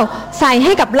เจ้าใส่ใ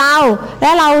ห้กับเราแล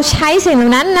ะเราใช้สิ่งเหล่า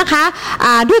นั้นนะคะ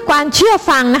ด้วยการเชื่อ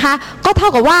ฟังนะคะก็เท่า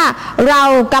กับว่าเรา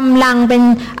กำลังเป็น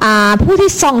ผู้ที่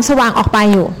ส่องสว่างออกไป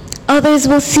อยู่ Others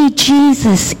will see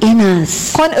Jesus in us.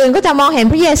 คนอื่นก็จะมองเห็น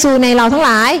พระเยซูในเราทั้งห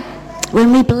ลาย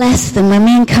When we bless them, when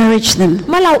we encourage them,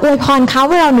 เมื่อเราอวยพรเขา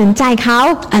เมื่อเราหนุนใจเขา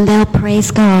and they'll praise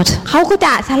God. เขาก็จ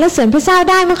ะสรรเสริญพระเจ้า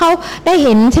ได้เมื่อเขาได้เ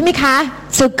ห็นใช่ไหมคะ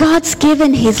So God's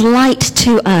given His light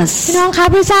to us. พี่น้องคะ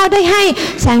พระเจ้าได้ให้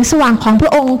แสงสว่างของพร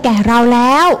ะองค์แก่เราแ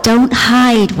ล้ว Don't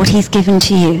hide what He's given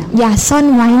to you. อย่าซ่อน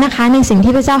ไว้นะคะในสิ่ง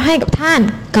ที่พระเจ้าให้กับท่าน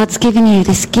God's given you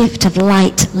this gift of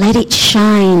light. Let it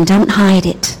shine. Don't hide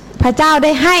it. พระเจ้าไ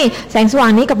ด้ให้แสงสว่า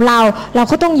งนี้กับเราเรา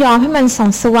ก็ต้องยอมให้มันส่อ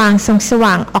งส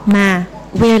ว่างออกมา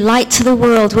We're light to the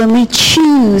world when we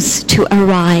choose to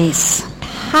arise.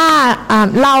 ถ้า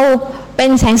เราเป็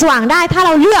นแสงสว่างได้ถ้าเร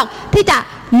าเลือกที่จะ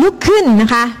ลุกขึ้นนะ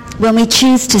คะ When we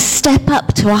choose to step up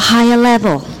to a higher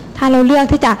level. ถ้าเราเลือก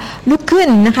ที่จะลุกขึ้น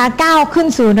นะคะก้าวขึ้น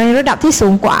สู่ในระดับที่สู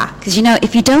งกว่า Because you know,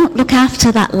 if you don't look after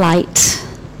that light,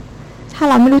 ถ้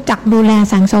าเราไม่รู้จักดูแล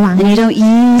แสงสว่าง and you don't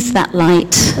use that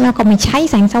light, เราก็ไม่ใช้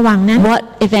แสงสว่างนั้น what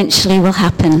eventually will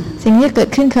happen? สิ่งที่จะเกิด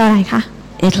ขึ้นคืออะไรคะ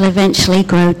It'll eventually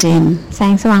grow dim, แส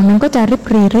งสว่างมันก็จะริบ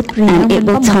หรี่ and it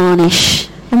will tarnish,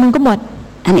 แล้วมันก็หมด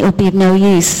and it will be of no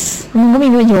use, มันก็ไม่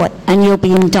มีประโยชน์ and you'll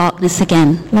be in darkness again.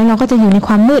 แล้วเราก็จะอยู่ในค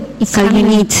วามมืดอีกค So รั้ง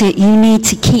you need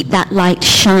to keep that light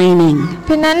shining. เพ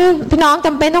ราะนั้นพี่น้องจ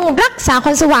ำเป็นต้องรักษาคว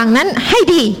ามสว่างนั้นให้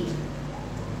ดี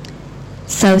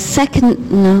So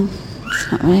no,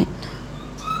 it's not right.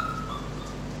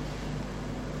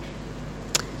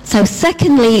 So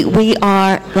secondly, we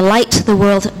are the light to the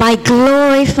world by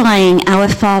glorifying our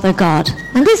Father God.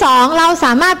 อันที่สองเราส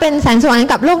ามารถเป็นแสงสว่างให้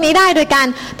กับโลกนี้ได้โดยการ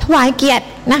ถวายเกียรติ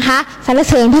นะคะสรร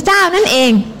เสริญพระเจ้านั่นเอ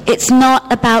ง It's not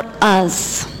about us.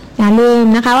 อย่าลืม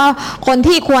นะคะว่าคน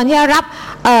ที่ควรที่จะรับ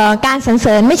การสรรเส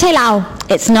ริญไม่ใช่เรา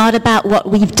It's not about what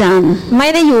we've done. ไม่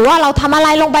ได้อยู่ว่าเราทำอะไร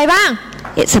ลงไปบ้าง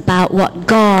It's about what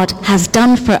God has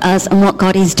done for us and what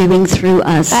God is doing through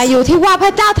us. แต่อยู่ที่ว่าพร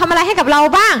ะเจ้าทำอะไรให้กับเรา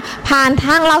บ้างผ่านท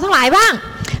างเราทั้งหลายบ้าง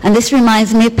And this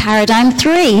reminds me of paradigm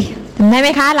 3, จำได้ไหม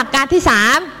คะหลักการที่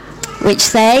which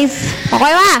says, บอกไ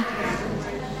ว้ว่า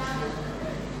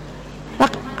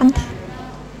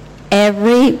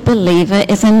every believer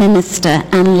is a minister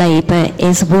and labor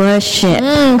is worship.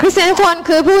 คริสเตียนทุกคน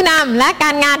คือผู้นำและก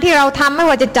ารงานที่เราทำไม่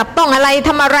ว่าจะจับต้องอะไรท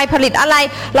ำอะไรผลิตอะไร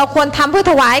เราควรทำเพื่อ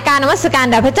ถวายการนมัสการ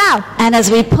แด่พระเจ้า And as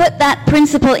we put that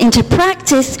principle into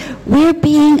practice, we're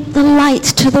being the light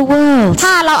to the world.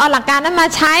 ถ้าเราเอาหลักการนั้นมา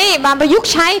ใช้มาประยุกต์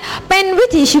ใช้เป็นวิ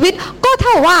ถีชีวิตก็เ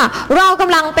ท่าว่าเราก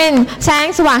ำลังเป็นแสง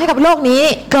สว่างให้กับโลกนี้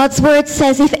God's word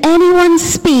says if anyone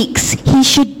speaks, he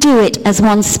should do it as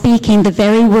one speaking the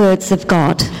very words of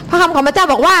God. พระคำของพระเจ้า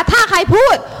บอกว่าถ้าใครพู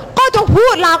ดก็จงพู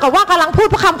ดราวกับว่ากำลังพูด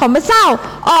พระคำของพระเจ้า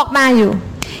ออกมาอยู่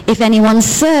If anyone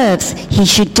serves, he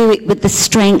should do it with the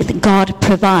strength God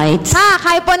provides. ถ้าใค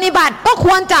รปฏิบัติก็ค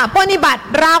วรจะปฏิบัติ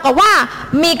ราวกับว่า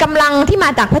มีกำลังที่มา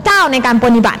จากพระเจ้าในการป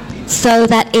ฏิบัติ So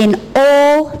that in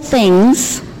all things,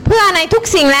 เพื่อในทุก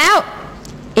สิ่งแล้ว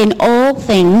in all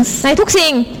things, ในทุก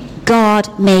สิ่ง God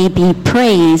may be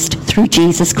praised through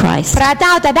Jesus Christ. พระเจ้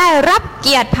าจะได้รับเ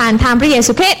กียรติผ่านทางพระเย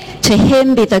ซูคริสต์ To him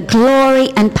be the glory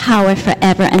and power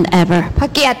forever and ever. พระ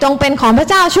เกียรติจงเป็นของพระ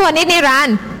เจ้าชั่วนิรัน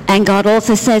ดร์ And God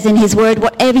also says in his word,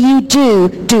 whatever you do,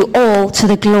 do all to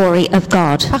the glory of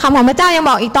God. พระคำของพระเจ้ายัง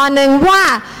บอกอีกตอนหนึ่งว่า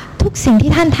ทุกสิ่ง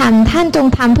ที่ท่านทำท่านจง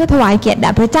ทำเพื่อถวายเกียรติแ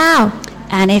ด่พระเจ้า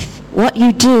And if what you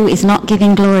do is not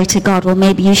giving glory to God, well,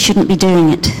 maybe you shouldn't be doing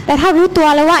it. แต่ถ้ารู้ตัว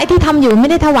แล้วว่าไอ้ที่ทำอยู่ไม่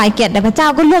ได้ถวายเกียรติแด่พระเจ้า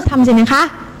ก็เลิกทำสินะคะ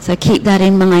So keep that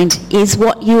in mind. Is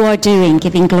what you are doing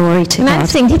giving glory to นั้น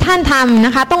God? สิ่งที่ท่านทำน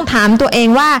ะคะต้องถามตัวเอง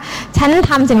ว่าฉัน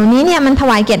ทำสิ่งเหล่านี้เนี่ยมันถ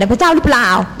วายเกียรติแด่พระเจ้าหรือเปล่า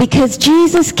Because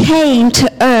Jesus came to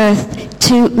earth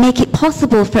to make it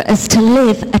possible for us to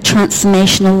live a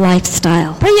transformational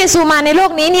lifestyle. พระเยซูมาในโล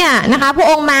กนี้เนี่ยนะคะพระ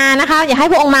องค์มานะคะอย่าให้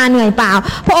พระองค์มาเหนื่อยเปล่า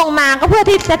พระองค์มาก็เพื่อ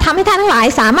ที่จะทำให้ท่านทั้งหลาย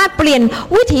สามารถเปลี่ยน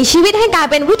วิถีชีวิตให้กลาย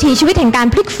เป็นวิถีชีวิตแห่งการ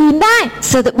พลิกฟื้นได้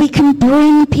So that we can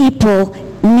bring people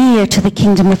near to the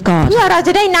kingdom of God. เพื่อเราจ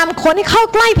ะได้นำคนให้เข้า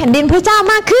ใกล้แผ่นดินพระเจ้า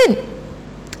มากขึ้น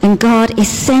And God is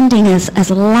sending us as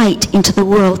light into the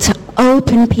world to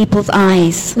open people's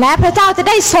eyes. และพระเจ้าจะ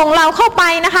ได้ส่งเราเข้าไป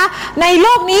นะคะในโล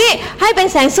กนี้ให้เป็น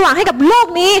แสงสว่างให้กับโลก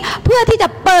นี้เพื่อที่จะ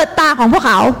เปิดตาของพวกเ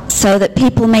ขา So that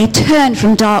people may turn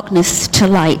from darkness to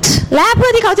light. และเพื่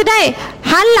อที่เขาจะได้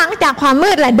หันหลังจากความ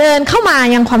มืดและเดินเข้ามา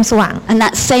ยังความสว่าง And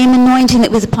that same anointing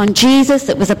that was upon Jesus,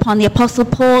 that was upon the Apostle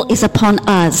Paul, is upon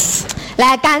us. แล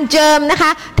ะการเจิมนะค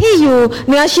ะที่อยู่เ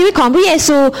หนือชีวิตของพระเย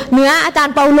ซูเหนืออาจาร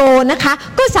ย์เปาโลนะคะ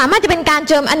ก็สามารถจะเป็นการ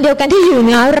เจิมอันเดียวกันที่อยู่เห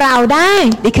นือเราได้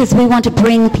Because we want to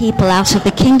bring people out of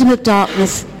the kingdom of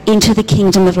darkness into the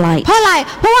kingdom of light. เพราะอะไร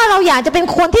เพราะว่าเราอยากจะเป็น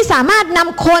คนที่สามารถน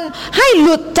ำคนให้ห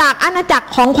ลุดจากอาณาจักร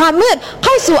ของความมืดเ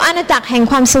ข้าสู่อาณาจักรแห่ง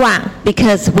ความสว่าง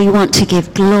Because we want to give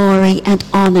glory and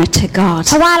honor to God.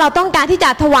 เพราะว่าเราต้องการที่จะ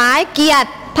ถวายเกียรติ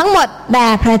ทั้งหมดแด่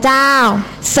พระเจ้า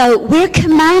So we're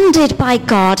commanded by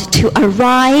God to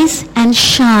arise and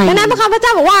ดังนั้น shine พระคำพระเจ้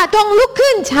าบอกว่าจงลุก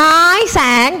ขึ้นฉายแส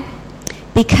ง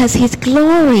because His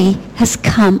glory has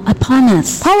come upon us.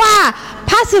 เพราะว่า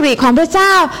พระสิริของพระเจ้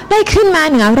าได้ขึ้นมา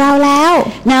เหนือเราแล้ว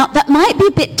Now that might be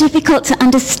a bit difficult to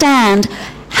understand.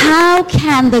 How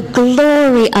can the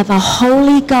glory of a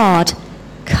holy God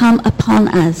come upon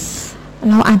us?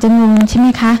 เราอาจจะงงใช่ไหม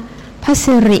คะพระ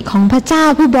สิริของพระเจ้า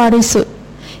ผู้บริสุทธิ์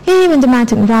มันจะมา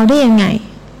ถึงเราได้ยังไง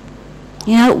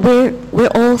You know,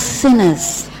 we're all sinners.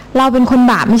 เราเป็นคน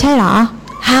บาปไม่ใช่หรอ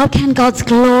How can God's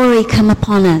glory come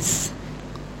upon us?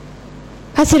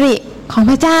 พระสิริของ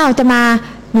พระเจ้าจะมา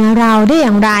เหนือเราได้อ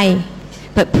ย่างไร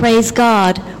But praise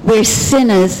God, we're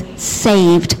sinners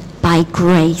saved by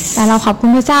grace. แต่เราขอบคุ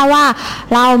ณพระเจ้าว่า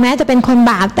เราแม้จะเป็นคน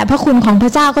บาปแต่พระคุณของพร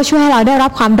ะเจ้าก็ช่วยให้เราได้รั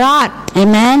บความรอด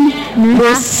Amen.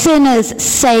 We're sinners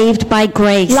saved by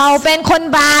grace. เราเป็นคน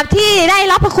บาปที่ได้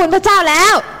รับพระคุณพระเจ้าแล้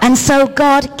ว And so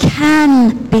God can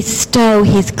bestow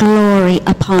His glory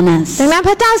upon us. ดังนั้น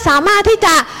พระเจ้าสามารถที่จ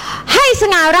ะให้ส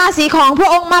ง่าราศีของพระ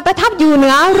องค์มาประทับอยู่เหนื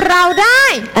อเราได้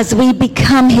As we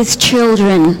become His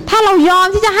children. ถ้าเรายอม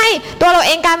ที่จะให้ตัวเราเ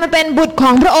องกลายมาเป็นบุตรข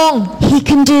องพระองค์ He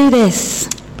can do this.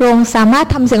 พระองค์สามารถ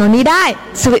ทำสิ่งเหล่านี้ได้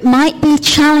So it might be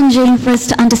challenging for us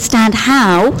to understand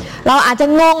how. เราอาจจะ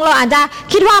งงเราอาจจะ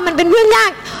คิดว่ามันเป็นเรื่องยา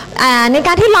กในก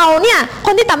ารที่เราเนี่ยค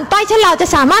นที่ต่ำต้อยเช่นเราจะ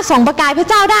สามารถส่องประกายพระ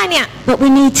เจ้าได้เนี่ย But we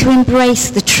need to embrace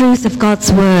the truth of God's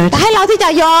word. แต่ให้เราที่จะ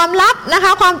ยอมรับนะค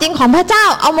ะความจริงของพระเจ้า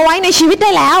เอามาไว้ในชีวิตไ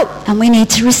ด้แล้ว And we need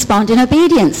to respond in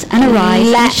obedience and arise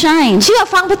และ and shine. เชื่อ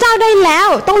ฟังพระเจ้าได้แล้ว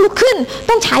ต้องลุกขึ้น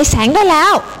ต้องฉายแสงได้แล้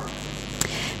ว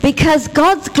Because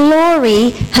God's glory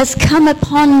has come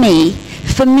upon me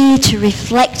for me to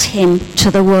reflect Him to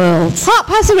the world. เพราะ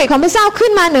พระสิริของพระเจ้าขึ้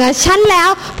นมาเหนือฉันแล้ว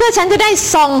เพื่อฉันจะได้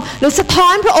ส่องหรือสะท้อ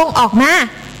นพระองค์ออกมา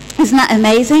Isn't that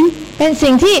amazing? เป็น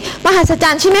สิ่งที่มหัศจร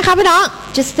รย์ใช่ไหมคะพี่น้อง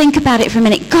Just think about it for a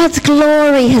minute. God's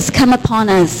glory has come upon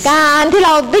us. การที่เร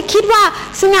าได้คิดว่า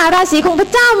สง่าราศีของพระ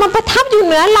เจ้ามาประทับอยู่เ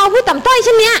หนือเราผู้ต่ำต้อยเ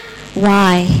ช่นเนี้ย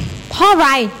Why? เพราะอะไร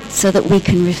So that we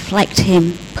can reflect Him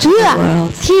to เพื่อ the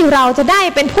world. ที่เราจะได้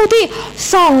เป็นผู้ที่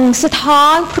ส่องสะท้อ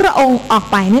นพระองค์ออก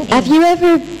ไปนั่นเอง Have you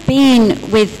ever been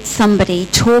with somebody,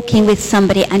 talking with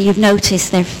somebody, and you've noticed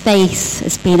their face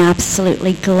has been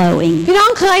absolutely glowing? พี่น้อง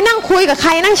เคยนั่งคุยกับใค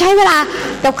รนั่งใช้เวลา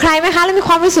กับใครไหมคะแล้วมีค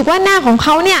วามรู้สึกว่าหน้าของเข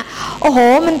าเนี่ยโอ้โห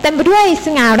มันเต็มไปด้วยส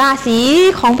ง่าราศี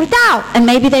ของพระเจ้า And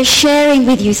maybe they're sharing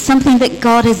with you something that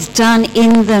God has done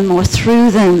in them or through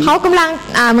them. เขากำลัง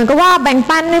เหมือนกับว่าแบ่ง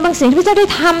ปันในบางสิ่งที่พระเจ้าได้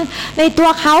ทำในตัว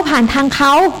เขาผ่านทางเข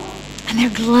า And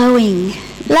they're glowing.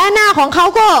 และหน้าของเขา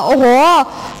ก็โอ้โห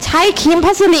ใช้ครีม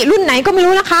พัสริรุ่นไหนก็ไม่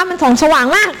รู้นะคะมันส่องสว่าง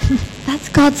มาก That's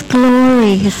God's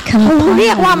glory has come เขา upon เรี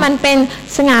ยกว่า them. มันเป็น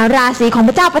สง่าราศีของพ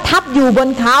ระเจ้าประทับอยู่บน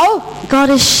เขา God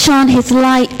has shone His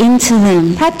light into them.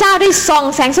 พระเจ้าได้ส่อง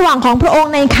แสงสว่างของพระอง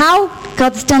ค์ในเขา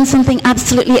God's done something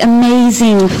absolutely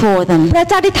amazing for them. พระ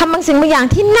เจ้าได้ทำบางสิ่งบางอย่าง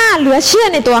ที่น่าเหลือเชื่อ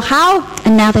ในตัวเขา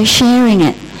And now they're sharing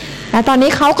it. และตอนนี้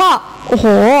เขาก็โอ้โห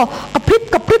กระพริบ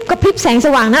กระพริบกระพริบแสงส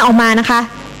ว่างนั้นออกมานะคะ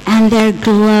And they're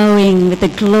glowing with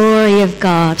the glory of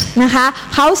God. นะคะ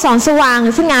เขาส่องสว่าง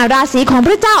สง่าราศีของพ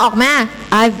ระเจ้าออกมา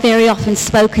I've very often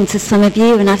spoken to some of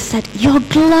you and I've said, you're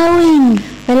glowing.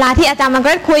 เวลาที่อาจารย์มาร์เก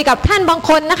ร็ตคุยกับท่านบาง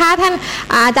คนนะคะท่าน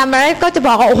อาจารย์มาร์เกร็ตก็จะบ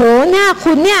อกว่าโอ้โหหน้า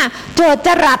คุณเนี่ยโจดจ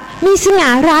รัสมีสง่า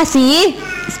ราศี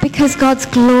It's because God's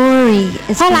glory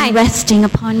is resting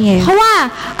upon you. เพราะว่า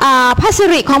พระสิ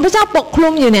ริของพระเจ้าปกคลุ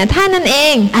มอยู่เนี่ยท่านนั่นเอ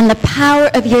ง And the power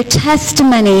of your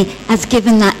testimony has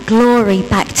given that glory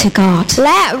back to God. แ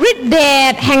ละฤทธิ์เด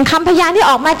ชแห่งคำพยานที่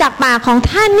ออกมาจากปากของ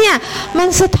ท่านเนี่ยมัน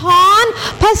สะท้อน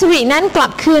พระสิรินั้นกลั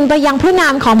บคืนไปยังพระนา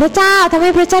มของพระเจ้าทำใ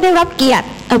ห้พระเจ้าได้รับเกียรติ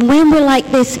And when we're like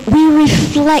this, we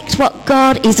reflect what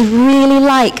God is really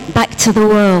like back to the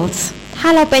world. ถ้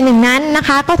าเราเป็นอย่างนั้นนะค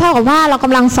ะก็เท่ากับว่าเราก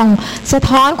ำลังส่องสะ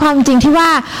ท้อนความจริงที่ว่า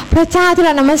พระเจ้าที่เร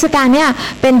านมัสการเนี่ย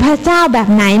เป็นพระเจ้าแบบ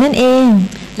ไหนนั่นเอง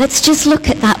Let's just look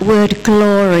at that word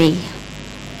glory.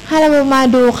 ให้เรามา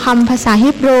ดูคำภาษา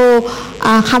ฮีบรู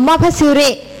คำว่าพระสิริ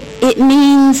It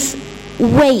means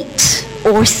weight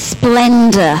or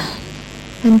splendor.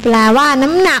 มันแปลว่าน้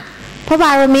ำหนักพระบ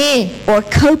ารมี or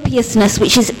copiousness,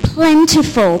 which is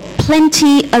plentiful,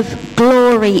 plenty of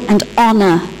glory and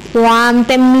honor. ความ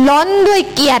เต็มล้นด้วย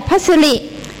เกียรติพระสิริ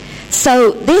So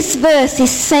this verse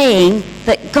is saying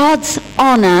that God's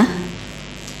honor,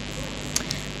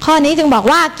 ข้อนี้จึงบอก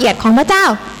ว่าเกียรติของพระเจ้า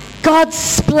God's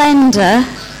splendor,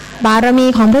 บารมี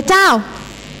ของพระเจ้า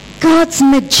God's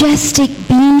majestic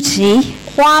beauty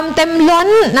ความเต็มล้น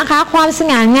นะคะความส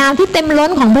ง่างามที่เต็มล้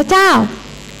นของพระเจ้า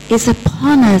is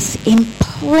upon us in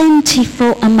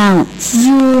plentiful amounts. อ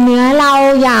ยู่เหนือเรา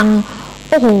อย่าง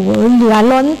โอ้โหเหลือ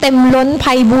ล้นเต็มล้นไพ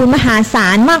บูลย์มหาศา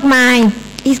ลมากมาย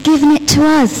He's given it to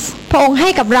us. พระองค์ให้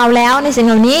กับเราแล้วในสิ่งเ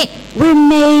หล่านี้ We're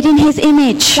made in His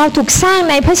image. เราถูกสร้าง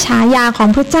ในพระฉายาของ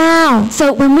พระเจ้า So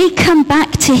when we come back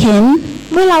to Him,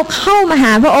 เมื่อเราเข้ามาห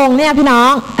าพระองค์เนี่ยพี่น้อ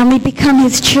ง and we become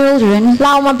His children, เร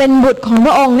ามาเป็นบุตรของพ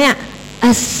ระองค์เนี่ย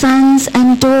as sons and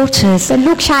daughters, เป็น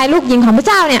ลูกชายลูกหญิงของพระ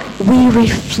เจ้าเนี่ย we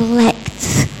reflect.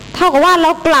 เท่ากับว่าเร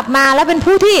ากลับมาแล้วเป็น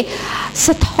ผู้ที่ส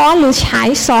ะท้อนหรือฉาย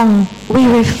ส่อง We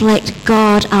reflect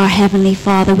God, our Heavenly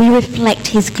Father. We reflect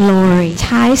His glory. ฉ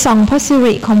ายส่องพระสิ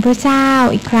ริของพระเจ้า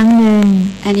อีกครั้งหนึ่ง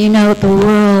And you know, the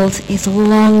world is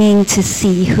longing to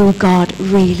see who God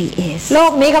really is. โล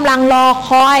กนี้กำลังรอ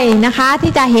คอยนะคะ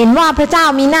ที่จะเห็นว่าพระเจ้า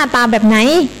มีหน้าตาแบบไหน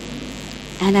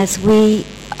And as we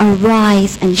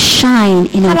arise and shine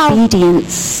in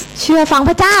obedience, เชื่อฟัง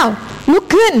พระเจ้าลุก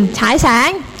ขึ้นฉายแส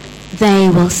ง they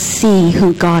will see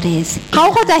who God is. เขา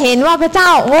ก็จะเห็นว่าพระเจ้า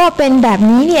เป็นแบบ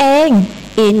นี้นี่เอง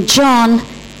In John,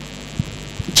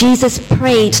 Jesus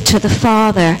prayed to the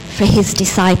Father for His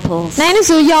disciples. ในหนัง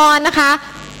สือยอห์นนะคะ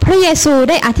พระเยซู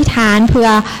ได้อธิษฐานเพื่อ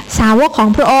สาวกของ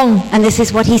พระองค์ And this is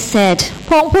what He said. พ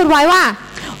ระองค์พูดไว้ว่า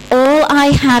All I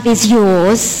have is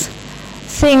yours,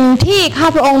 สิ่งที่ข้า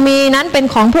พระองค์มีนั้นเป็น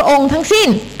ของพระองค์ทั้งสิ้น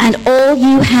and all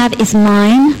you have is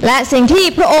mine. และสิ่งที่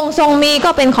พระองค์ทรงมี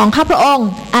ก็เป็นของข้าพระองค์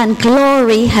And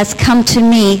glory has come to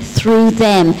me through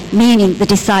them, meaning the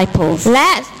disciples. แล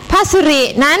ะพระสิริ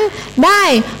นั้นได้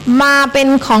มาเป็น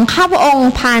ของข้าพระองค์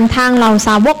ผ่านทางเหล่าส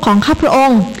าวกของข้าพระอ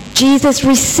งค์ Jesus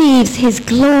receives His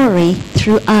glory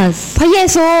through us. พระเย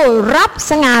ซูรับ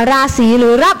สง่าราศีหรื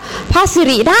อรับพระสิ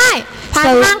ริได้ผ่า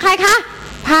นทางใครคะ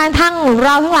ผ่านทางเร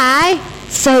าทั้งหลาย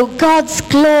So God's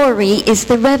glory is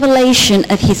the revelation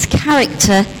of His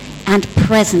character and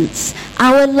presence.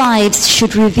 Our lives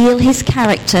should reveal His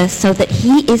character so that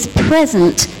He is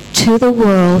present to the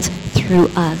world through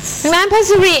us. ดังนั้นพระ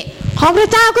สิริของพระ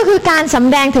เจ้าก็คือการส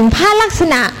ำแดงถึงพระลักษ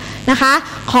ณะนะคะ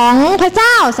ของพระเ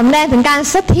จ้าสำแดงถึงการ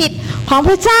สถิตของพ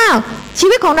ระเจ้าชี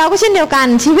วิตของเราก็เช่นเดียวกัน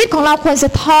ชีวิตของเราควรส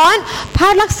ะท้อนพระ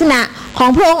ลักษณะของ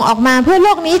พระองค์ออกมาเพื่อโล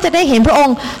กนี้จะได้เห็นพระอง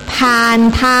ค์ผ่าน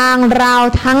ทางเรา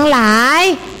ทั้งหลาย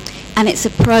And it's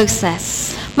a process.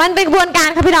 มันเป็นกระบวนการ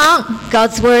ค่ะพี่น้อง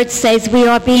God's word says we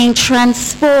are being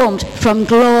transformed from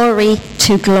glory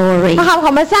to glory. พระคำข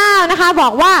องพระเจ้านะคะบอ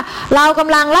กว่าเราก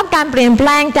ำลังรับการเปลี่ยนแปล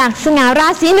งจากสง่ารา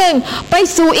ศีหนึ่งไป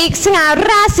สู่อีกสง่า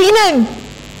ราศีหนึ่ง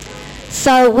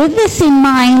So with this in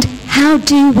mind, how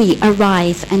do we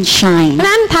arise and shine?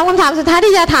 นั้นถามคำถามสุดท้าย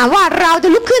ที่จะถามว่าเราจะ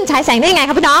ลุกขึ้นฉายแสงได้ยังไงค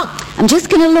รับพี่น้อง I'm just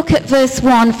going to look at verse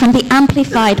 1 from the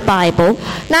Amplified Bible.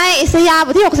 ในอิสยาห์บ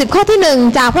ทที่60ข้อที่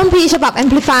1จากพระคัมภีร์ฉบับ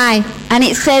Amplify And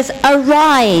it says,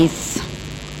 arise.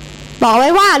 บอกไว้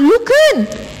ว่าลุกขึ้น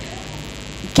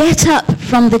Get up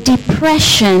from the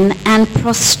depression and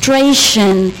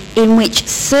prostration in which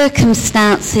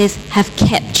circumstances have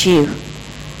kept you.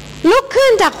 ลุกขึ้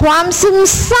นจากความซึม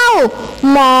เศร้า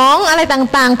หมองอะไร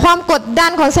ต่างๆความกดดั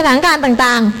นของสถานการณ์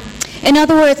ต่างๆ In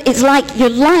other words, it's like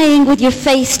you're lying with your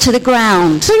face to the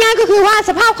ground. ซึ่งง่ายก็คือว่า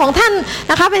สภาพของท่าน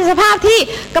นะคะเป็นสภาพที่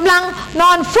กำลังน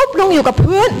อนฟุบลงอยู่กับ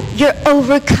พื้น You're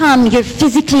overcome, you're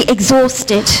physically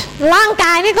exhausted. ร่างก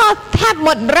ายนี่ก็แทบหม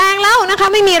ดแรงแล้วนะคะ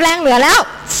ไม่มีแรงเหลือแล้ว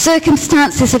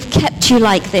Circumstances have kept you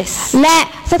like this. และ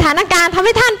สถานการณ์ทำใ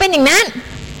ห้ท่านเป็นอย่างนั้น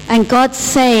And God's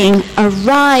saying,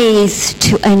 arise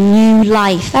to a new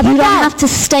life. You don't have to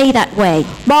stay that way.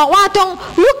 บอกว่าจง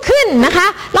ลุกขึ้นนะคะ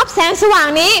รับแสงสว่าง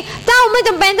นี้เจ้าไม่จ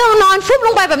ำเป็นต้องนอนฟุบล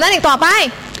งไปแบบนั้นอีกต่อไป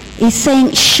He's saying,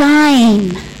 shine.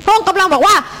 พระองค์กำลังบอก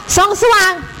ว่าส่องสว่า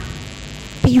ง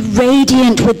Be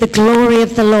radiant with the glory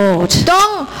of the Lord. จง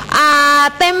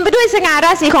เต็มไปด้วยสง่าร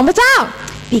าศีของพระเจ้า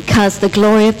Because the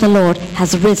glory of the Lord has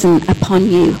risen upon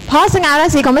you. เพราะสง่ารา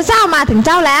ศีของพระเจ้ามาถึงเ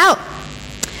จ้าแล้ว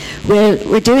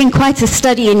We're doing quite a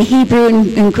study in Hebrew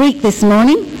and Greek this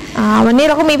morning. วันนี้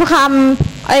เราก็มีพระค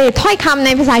ำถ้อยคำใน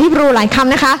ภาษาฮีบรูหลายค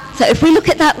ำนะคะ So if we look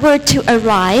at that word to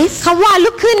arise, คำว่าลุ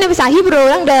กขึ้นในภาษาฮีบรู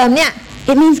ดั้งเดิมเนี่ย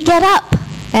it means get up.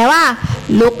 แปลว่า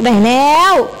ลุกได้แล้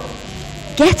ว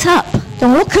Get up. จ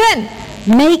งลุกขึ้น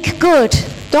make good,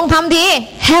 จงทำดี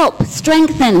help,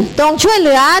 strengthen. จงช่วยเห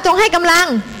ลือจงให้กำลัง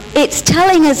It's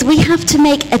telling us we have to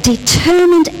make a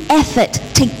determined effort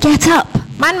to get up.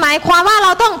 มันหมายความว่าเร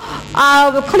าต้อง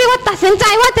เขาเรียกว่าตัดสินใจ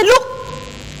ว่าจะลุก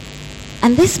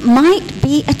And this might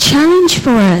be a challenge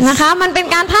for นะ us. คะมันเป็น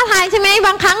การท้าทายใช่ไหมบ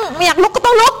างครั้งอยากลุกก็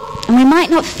ต้องลุก And we might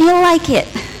not feel like it.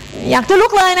 อยากจะลุ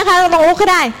กเลยนะคะเราต้องลุกก็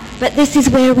ได้ But this is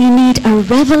where we need a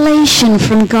revelation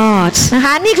from God. นะค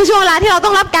ะนี่คือช่วงเวลาที่เราต้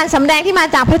องรับการสำแดงที่มา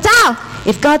จากพระเจ้า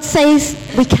If God says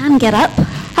we can get up,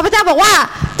 ถ้าพระเจ้าบอกว่า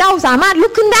เจ้าสามารถลุ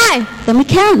กขึ้นได้ then we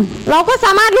can. เราก็ส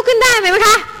ามารถลุกขึ้นได้ไหมค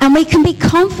ะ And we can be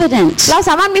confident. เรา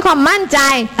สามารถมีความมั่นใจ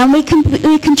And we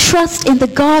can trust in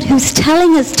the God who's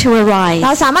telling us to เรา arise.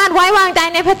 สามารถไว้วางใจ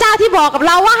ในพระเจ้าที่บอกกับเ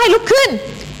ราว่าให้ลุกขึ้น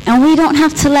And we don't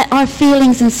have to let our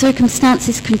feelings and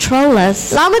circumstances control us.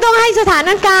 เราไม่ต้องให้สถาน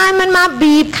การณ์มันมา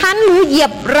บีบคั้นหรือเหยีย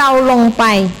บเราลงไป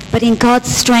But in God's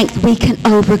strength, we can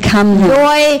overcome โด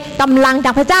them. ยกำลังจ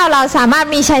ากพระเจ้าเราสามารถ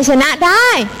มีชัยชนะได้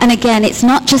And again, it's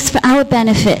not just for our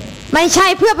benefit, ไม่ใช่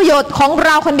เพื่อประโยชน์ของเร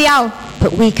าคนเดียว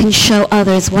but we can show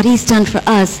others what He's done for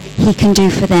us, He can do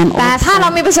for them แต่ถ้าเรา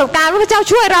also. มีประสบการณ์ว่าพระเจ้า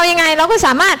ช่วยเรายังไง เราก็ส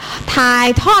ามารถถ่าย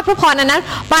ทอดพระพรนั้น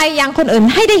ไปยังคนอื่น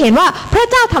ให้ได้เห็นว่าพระ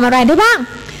เจ้าทำอะไรได้บ้าง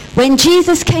When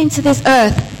Jesus came to this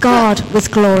earth, God was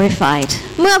glorified.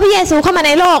 เมื่อพระเยซูเข้ามาใ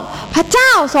นโลกพระเจ้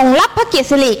าทรงรับพระเกียรติ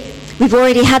สิริ We've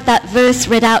already had that verse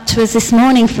read out to us this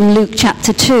morning from Luke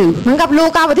chapter 2. เหมือนกับลู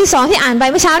กาบทที่2ที่อ่านไป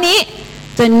เมื่อเช้านี้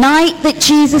The night that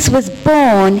Jesus was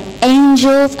born,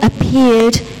 angels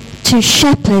appeared to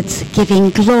shepherds giving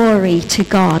glory to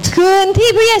God. คืนที่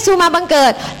พระเยซูมาบังเกิ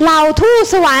ดเหล่าทูต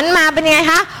สวรรค์มาเป็นยังไง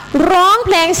คะร้องเพ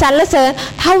ลงสรรเสริญ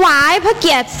ถวายพระเ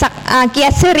กียรติ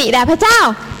สิริแด่พระเจ้า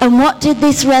And what did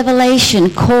this revelation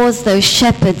cause those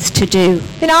shepherds to do?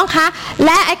 พี่น้องคะแ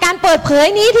ละไอการเปิดเผย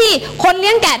นี้ที่คนเ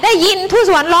ลี้ยงแกะได้ยินทูตส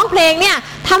วรรค์ร้องเพลงเนี่ย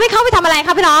ทำให้เขาไปทำอะไรค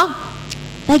รับพี่น้อง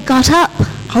They got up,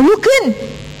 เขาลุกขึ้น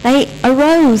they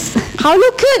arose, เขาลุ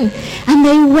กขึ้น and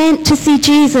they went to see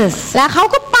Jesus. และเขา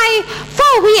ก็ไปเฝ้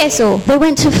าพระเยซู They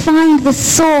went to find the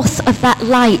source of that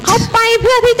light. เขาไปเ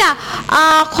พื่อที่จะ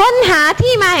ค้นหา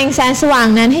ที่มาแห่งแสงสว่าง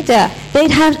นั้นให้เจอ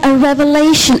They'd had a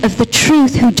revelation of the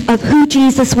truth of who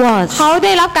Jesus was. เขาไ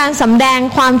ด้รับการสำแดง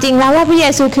ความจริงแล้วว่าพระเย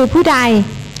ซูคือผู้ใด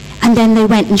And then they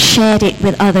went and shared it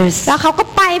with others. แล้วเขาก็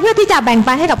ไปเพื่อที่จะแบ่ง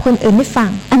ปันให้กับคนอื่นได้ฟัง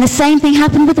And the same thing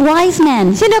happened with wise men.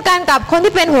 เช่นเดียวกันกับคน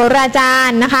ที่เป็นโหราจาร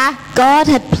ย์นะคะ God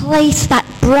had placed that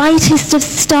brightest of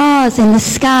stars in the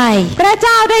sky. พระเ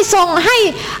จ้าได้ทรงให้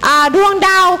ดวงด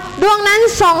าวดวงนั้น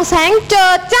ส่องแสงเจิ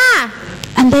ดจ้า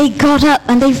And they got up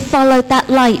and they followed that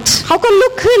light. เขาก็ลุ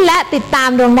กขึ้นและติดตาม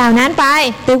ดวงดาวนั้นไป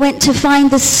They went to find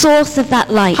the source of that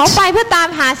light. เขาไปเพื่อตาม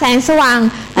หาแสงสว่าง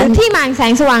หรือที่มาแห่งแส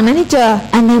งสว่างนั้นให้เจอ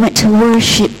And they went to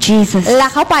worship Jesus. และ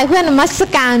เขาไปเพื่อนมัส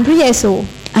การพระเยซู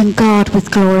And God was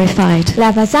glorified. และ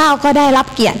พระเจ้าก็ได้รับ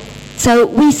เกียรติ So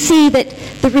we see that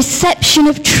the reception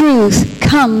of truth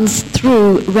comes through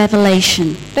revelation.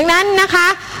 ดังนั้นนะคะ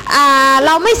เ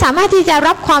ราไม่สามารถที่จะ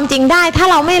รับความจริงได้ถ้า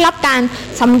เราไม่รับการ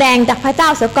สำแดงจากพระเจ้า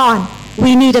เสียก่อน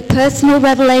We need a personal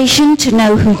revelation to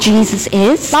know who Jesus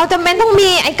is. เราจำเป็นต้องมี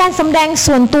การสำแดง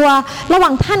ส่วนตัวระหว่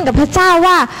างท่านกับพระเจ้า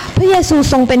ว่าพระเยซู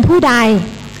ทรงเป็นผู้ใด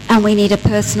And we need a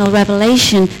personal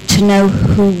revelation to know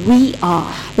who we are.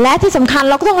 และที่สำคัญ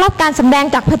เราก็ต้องรับการสำแดง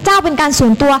จากพระเจ้าเป็นการส่ว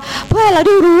นตัวเพื่อให้เราไ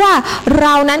ด้รู้ว่าเร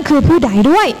านั้นคือผู้ใด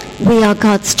ด้วย We are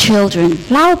God's children.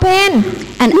 เราเป็น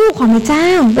ลูกของพระเจ้า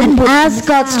And as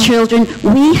God's children,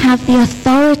 we have the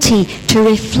authority to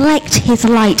reflect His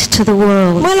light to the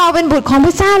world. เมื่อเราเป็นบุตรของพ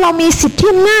ระเจ้าเรามีสิทธิ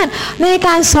อำนาจในก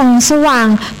ารส่องสว่าง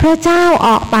พระเจ้าอ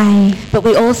อกไป But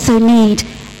we also need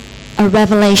a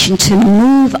revelation to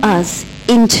move us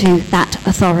into that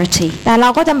authority. แต่เรา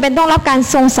ก็จำเป็นต้องรับการ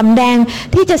ทรงสำแดง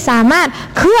ที่จะสามารถ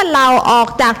เคลื่อนเราออก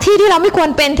จากที่ที่เราไม่ควร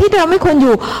เป็นที่ที่เราไม่ควรอ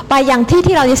ยู่ไปยังที่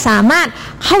ที่เราจะสามารถ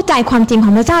เข้าใจความจริงข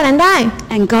องพระเจ้านั้นได้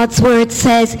And God's word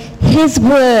says His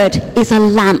word is a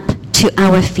lamp to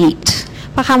our feet.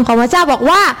 พระคำของพระเจ้าบอก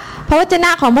ว่าพระวจน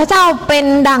ะของพระเจ้าเป็น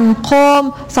ดั่งโคม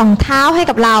ส่องเท้าให้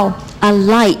กับเรา A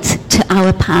light to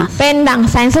our path. เป็นดั่ง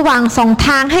แสงสว่างส่องท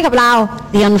างให้กับเรา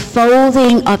The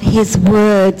unfolding of His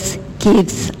words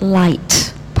gives light.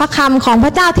 พระคำของพร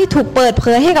ะเจ้าที่ถูกเปิดเผ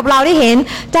ยให้กับเราได้เห็น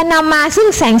จะนำมาซึ่ง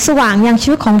แสงสว่างยังชี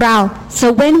วิตของเรา So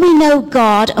when we know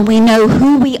God and we know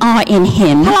who we are in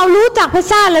Him, ถ้าเรารู้จักพระ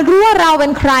เจ้าและรู้ว่าเราเป็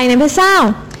นใครในพระเจ้า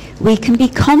we can be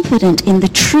confident in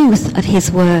the truth of His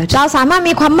word. เราสามารถ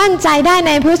มีความมั่นใจได้ใ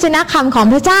นพระวจนะคำของ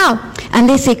พระเจ้า And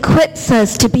this equips us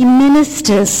to be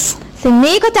ministers. สิ่ง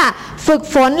นี้ก็จะฝึก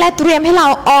ฝนและเตรียมให้เรา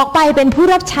ออกไปเป็นผู้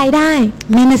รับใช้ได้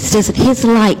Ministers of His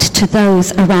light to those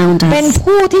around เป็น us.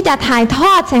 ผู้ที่จะถ่ายท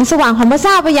อดแสงสว่างของพระเ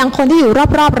จ้าไปยังคนที่อยู่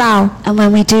รอบๆเรา And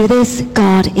when we do this,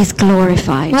 God is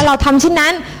glorified. เมื่อเราทำเช่น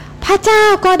นั้น พระเจ้า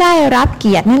ก็ได้รับเ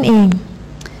กียรตินั่นเอง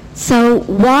So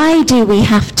why do we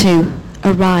have to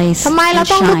arise ทำไมเรา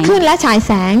and ต้องลุก shine? ขึ้นและฉายแ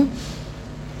สง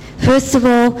First of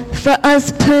all, for us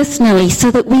personally, so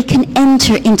that we can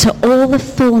enter into all the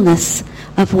fullness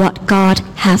of what God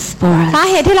has for สา us.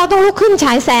 เหตุที่เราต้องลุกขึ้นฉ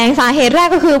ายแสงสาเหตุแรก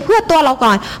ก็คือเพื่อตัวเรา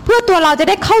ก่อนเพื่อตัวเราจะ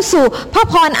ได้เข้าสู่พระ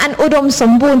พรอันอุดมส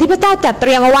มบูรณ์ที่พระเจ้าจัดเต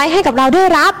รียมเอาไว้ให้กับเราได้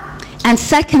รับ And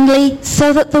secondly,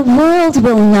 so that the world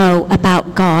will know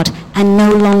about God and no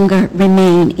longer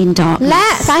remain in และ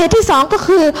darkness. สาเหตุที่สองก็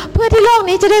คือเพื่อที่โลก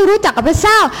นี้จะได้รู้จักกับพระเ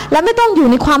จ้าและไม่ต้องอยู่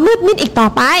ในความมืดมิดอีกต่อ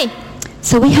ไป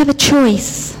So we have a choice.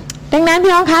 ดังนั้น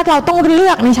พี่น้องคะเราต้องเลื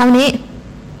อกในเช้านี้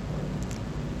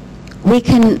We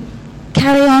can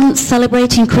carry on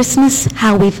celebrating Christmas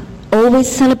how we've always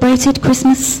celebrated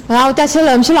Christmas, เราจะเฉ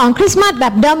ลิมฉลองคริสต์มาสแบ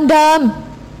บเดิม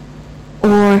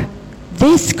or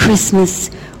this Christmas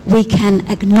we can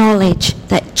acknowledge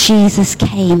that Jesus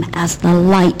came as the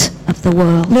light of the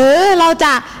world. ๆหรือเราจ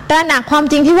ะตระหนักความ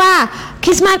จริงที่ว่าค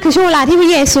ริสต์มาสคือช่วงเวลาที่พร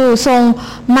ะเยซูทรง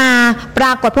มาปร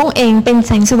ากฏพระองค์เองเป็นแ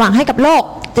สงสว่างให้กับโลก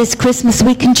This Christmas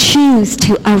we can choose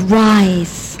to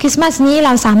arise, คริสต์มาสนี้เร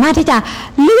าสามารถที่จะ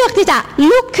เลือกที่จะ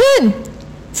ลุกขึ้น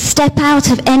step out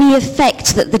of any effect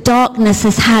that the darkness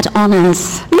has had on us,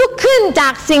 ลุกขึ้นจา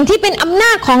กสิ่งที่เป็นอำน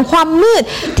าจของความมืด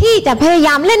ที่จะพยาย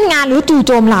ามเล่นงานหรือจู่โ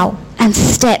จมเรา and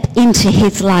step into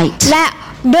His light. และ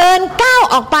เดินก้าว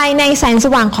ออกไปในแสงส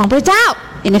ว่างของพระเจ้า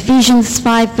In Ephesians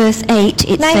 5 verse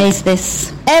 8 it says this,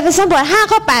 เอเฟซัสบท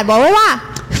5ข้อ8บอกไว้ว่า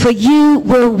For you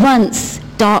were once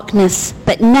darkness,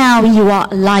 but now you are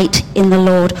light in the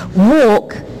Lord. Walk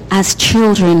as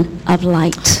children of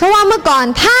light. เพราะว่าเมื่อก่อน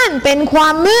ท่านเป็นควา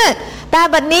มมืดแต่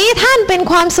บัดนี้ท่านเป็น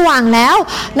ความสว่างแล้ว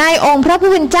ในองค์พระผู้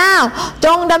เป็นเจ้าจ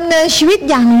งดำเนินชีวิต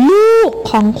อย่างลูก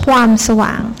ของความส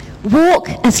ว่าง Walk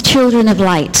as children of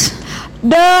light.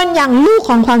 เดินอย่างลูก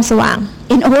ของความสว่าง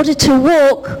In order to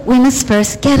walk, we must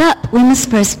first get up. We must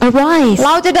first arise. เ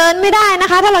ราจะเดินไม่ได้นะ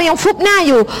คะถ้าเรายังฟุบหน้าอ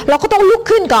ยู่เราก็ต้องลุก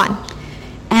ขึ้นก่อน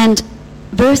And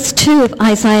verse 2 of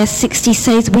Isaiah 60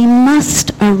 says we must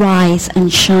arise and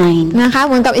shine. นะคะเ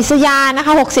หมือนกับอิสยาห์นะค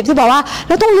ะ60ที่บอกว่าเ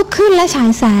ราต้องลุกขึ้นและฉาย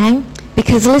แสง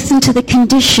Because listen to the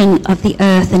condition of the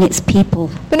earth and its people.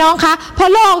 พี่น้องคะเพราะ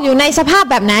โลกอยู่ในสภาพ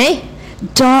แบบไหน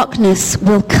Darkness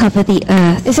will cover the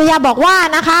earth, อิสยาห์บอกว่า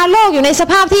นะคะโลกอยู่ในส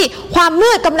ภาพที่ความ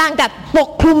มืดกำลังจะปก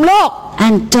คลุมโลก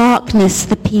and darkness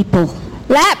the people.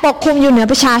 และปกคลุมอยู่เหนือ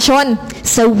ประชาชน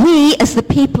So we, as the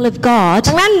people of God,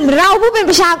 ดังนั้นเราผู้เป็น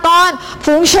ประชากร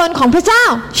ฝูงชนของพระเจ้า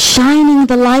shining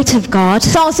the light of God,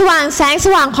 ส่องสว่างแสงส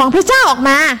ว่างของพระเจ้าออก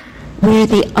มา we're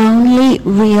the only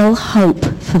real hope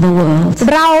for the world.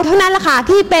 เราเท่านั้นล่ะค่ะ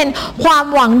ที่เป็นความ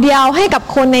หวังเดียวให้กับ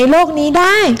คนในโลกนี้ไ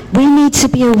ด้ We need to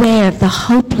be aware of the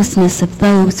hopelessness of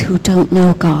those who don't know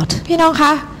God. พี่น้องค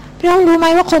ะพี่น้องรู้ไหม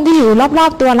ว่าคนที่อยู่รอ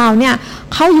บๆตัวเราเนี่ย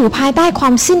เขาอยู่ภายใต้ควา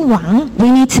มสิ้นหวัง We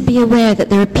need to be aware that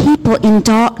there are people in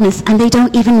darkness and they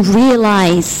don't even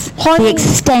realize the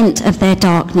extent of their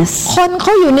darkness. คนเข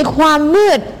าอยู่ในความมื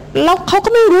ดแล้วเขาก็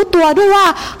ไม่รู้ตัวด้วยว่า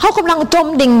เขากำลังจม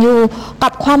ดิ่งอยู่กั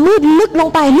บความมืดลึกลง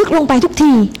ไปทุก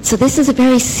ที So this is a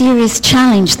very serious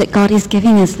challenge that God is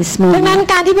giving us this ดังนั้น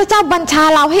morning. การที่พระเจ้าบัญชา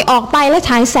เราให้ออกไปและ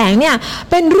ฉายแสงเนี่ย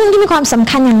เป็นเรื่องที่มีความสำ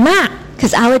คัญอย่างมาก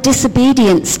Because our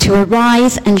disobedience to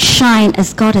arise and shine as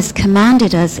God has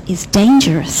commanded us is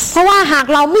dangerous. เพราะว่าหาก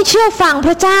เราไม่เชื่อฟังพ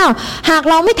ระเจ้าหาก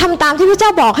เราไม่ทำตามที่พระเจ้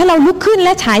าบอกให้เราลุกขึ้นแล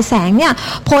ะฉายแสงเนี่ย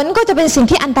ผลก็จะเป็นสิ่ง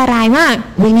ที่อันตรายมาก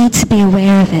We need to be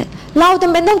aware of it. เราจ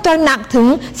ำเป็นต้องตระหนักถึง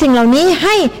สิ่งเหล่านี้ใ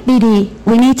ห้ดี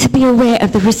We need to be aware of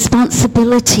the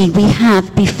responsibility we have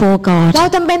before ๆ God. เรา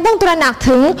จำเป็นต้องตระหนัก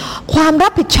ถึงความรั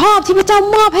บผิดชอบที่พระเจ้า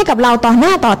มอบให้กับเราต่อหน้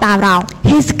าต่อตาเรา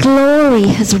His glory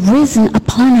has risen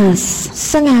upon us,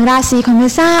 สง่าราศีของพร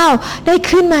ะเจ้าได้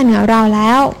ขึ้นมาเหนือเราแ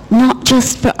ล้ว not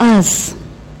just for us.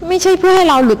 ไม่ใช่เพื่อให้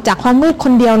เราหลุดจากความมืดค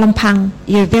นเดียวลำพัง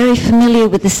You're very familiar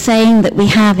with the saying that we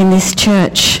have in this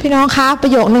church. พี่น้องคะปร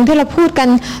ะโยคนึงที่เราพูดกัน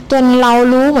จนเรา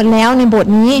รู้หมดแล้วในบท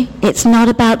นี้ It's not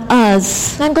about us,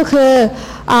 นั่นก็คือ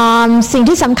สิ่ง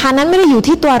ที่สำคัญนั้นไม่ได้อยู่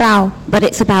ที่ตัวเรา but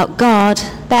it's about God.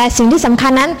 แต่สิ่งที่สำคั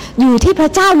ญนั้นอยู่ที่พระ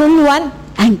เจ้าล้วน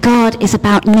And God is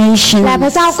about ๆ nations. และพร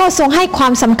ะเจ้าก็ทรงให้ควา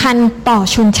มสำคัญต่อ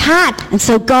ชนชาติ And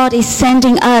so God is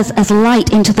sending us as light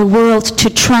into the world to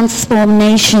transform ดังนั้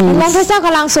น nations. พระเจ้าก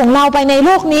ำลังส่งเราไปในโล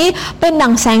กนี้เป็น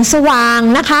ดั่งแสงสว่าง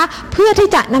นะคะเพื่อที่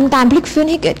จะนำการพลิกฟื้น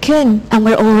ให้เกิดขึ้น And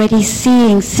we're already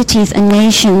seeing cities and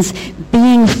nations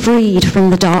being freed from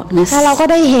the darkness. และเราก็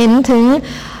ได้เห็นถึง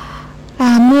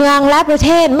เมืองและประเท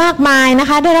ศมากมายนะ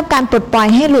คะได้รับการปลดปล่อย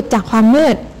ให้หลุดจากความมื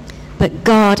ด But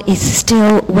God is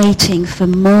still waiting for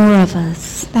more of us,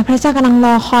 แต่พระเจ้ากำลังร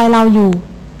อคอยเราอยู่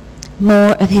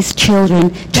more of His children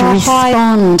to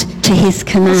respond to His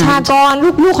ประชา command. กร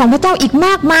ลูกๆของพระเจ้าอีกม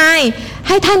ากมายใ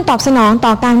ห้ท่านตอบสนองต่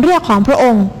อการเรียกของพระอ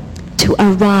งค์ to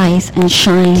arise and ที่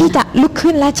shine. จะลุก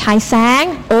ขึ้นและฉายแสง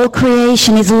All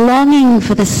creation is longing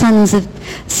for the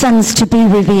sons to be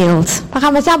revealed. พระค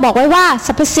ำพระเจ้าบอกไว้ว่าส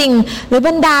รรพสิ่งหรือบ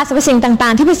รรดาสรรพสิ่งต่า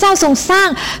งๆที่พระเจ้าทรงสร้าง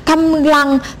กำลัง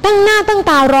ตั้งหน้าตั้ง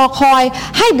ตารอคอย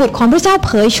ให้บุตรของพระเจ้าเผ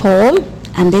ยโฉม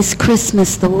And this Christmas,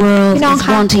 the world is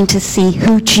wanting to see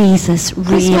who Jesus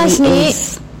really is.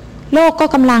 โลกก็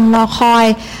กำลังรอคอย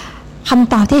ค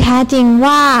ำตอบที่แท้จริง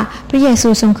ว่าพระเยซู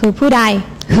ทรงคือผู้ใด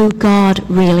Who God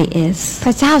really is. พ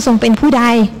ระเจ้าทรงเป็นผู้ใด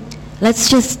Let's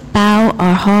just bow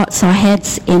our hearts, our heads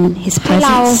in His ให้เร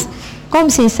า presence. ก้ม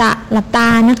ศีรษะหลับตา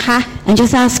นะคะ And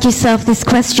just ask yourself this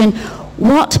question: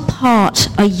 what part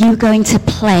are you going to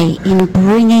play in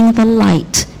bringing the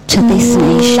light to this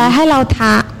และ nation? ให้เ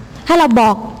ราบ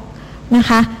อกนะ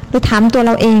คะหรือถามตัวเ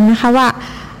ราเองนะคะว่า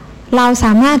เราส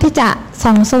ามารถที่จะส่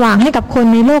องสว่างให้กับคน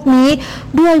ในโลกนี้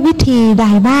ด้วยวิธีใด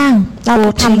บ้างเรา Or จ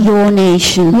ะท to your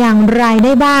nation? ำอย่างไรไ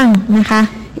ด้บ้างนะคะ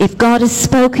If God has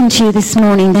spoken to you this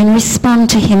morning, then respond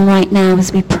to Him right now as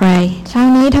we pray. เช้า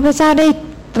นี้ถ้าพระเจ้าได้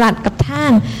ตรัสกับท่า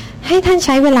นให้ท่านใ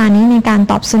ช้เวลานี้ในการ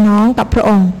ตอบสนองกับพระ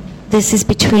องค์ This is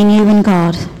between you and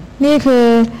God. นี่คือ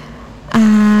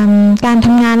การท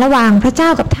ำงานระหว่างพระเจ้า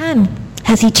กับท่าน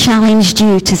Has He challenged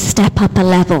you to step up a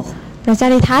level? พระเจ้า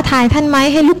ได้ท้าทายท่านไหม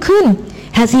ให้ลุกขึ้น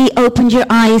Has He opened your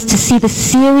eyes to see the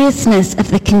seriousness of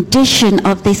the condition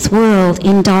of this world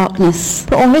in darkness?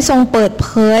 พระองค์ได้ทรงเปิดเผ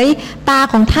ยตา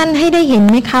ของท่านให้ได้เห็น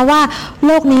ไหมคะว่าโ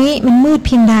ลกนี้มันมืดเ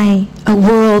พียงใด A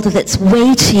world that's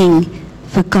waiting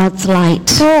for God's light.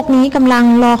 โลกนี้กำลัง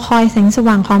รอคอยแสงส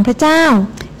ว่างของพระเจ้า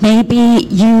Maybe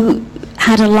you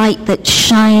had a light that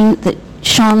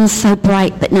shone so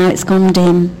bright, but now it's gone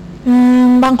dim.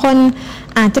 บางคน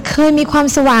อาจจะเคยมีความ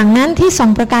สว่างนั้นที่ส่อ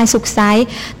งประกายสุขใส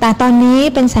แต่ตอนนี้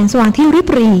เป็นแสงสว่างที่ริบ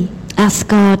หรี่ Ask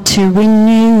God to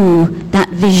renew that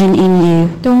vision in you.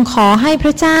 จงขอให้พร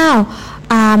ะเจ้า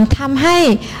ทำให้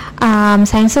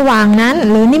แสงสว่างนั้น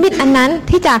หรือนิมิตอันนั้น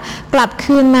ที่จะกลับ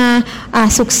คืนมา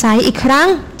สุขใสอีกครั้ง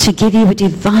To give you a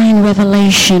divine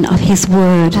revelation of His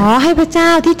word. ขอให้พระเจ้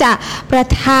าที่จะประ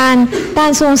ทานกา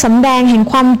รทรงสำแดงแห่ง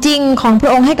ความจริงของพร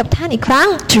ะองค์ให้กับท่านอีกครั้ง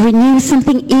To renew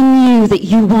something in you that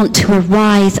you want to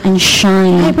arise and ให้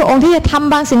shine. พระองค์ที่จะท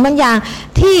ำบางสิ่งบางอย่าง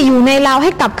ที่อยู่ในเราให้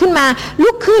กลับขึ้นมา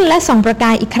ลุกขึ้นและส่องประก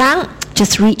ายอีกครั้ง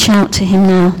Just reach out to Him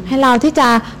now. ให้เราที่จะ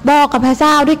บอกกับพระเ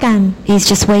จ้าด้วยกัน He's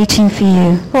just waiting for you.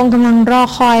 พระองค์กำลังรอ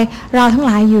คอยเราทั้งห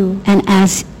ลายอยู่ And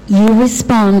as you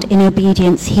respond in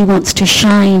obedience, He wants to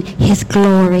shine His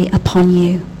glory upon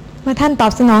you. เมื่อท่านตอ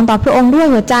บสนองต่อพระองค์ด้วย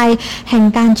หัวใจแห่ง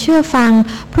การเชื่อฟัง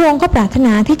พระองค์ก็ปรารถน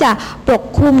าที่จะปก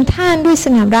คลุมท่านด้วยส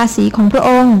ง่าราศีของพระ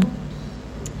องค์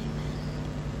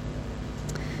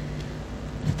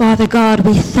Father God,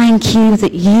 we thank you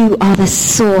that you are the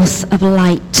source of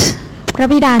light. พระ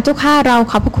บิดาเจ้าข้าเรา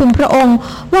ขอบพระคุณพระองค์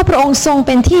ว่าพระองค์ทรงเ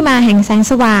ป็นที่มาแห่งแสง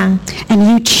สว่าง And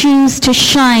you choose to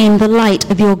shine the light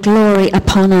of your glory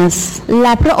upon us. แล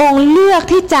ะพระองค์เลือก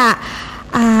ที่จะ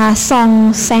ส่อง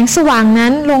แสงสว่างนั้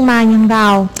นลงมายังเรา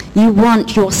You want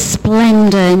your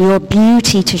splendor and your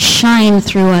beauty to shine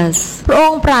through us. พระอ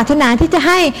งค์ปรารถนาที่จะใ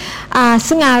ห้ส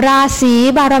ง่าราศี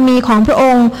บารมีของพระอ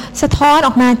งค์สะท้อนอ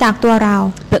อกมาจากตัวเรา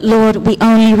But Lord, we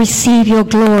only receive your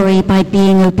glory by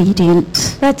being obedient.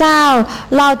 พระเจ้า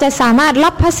เราจะสามารถรั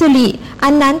บพระสิริอั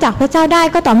นนั้นจากพระเจ้าได้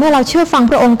ก็ต่อเมื่อเราเชื่อฟัง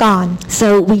พระองค์ก่อน So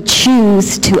we choose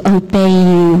to obey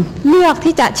you. เลือก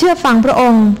ที่จะเชื่อฟังพระอ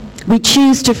งค์ We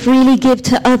choose to freely give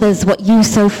to others what you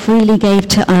so freely gave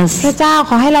to พระ us. เจ้า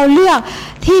ขอให้เราเลือก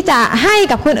ที่จะให้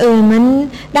กับคนอื่นเหมือน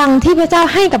ดังที่พระเจ้า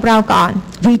ให้กับเราก่อน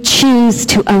We choose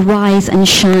to arise and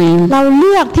shine. เราเ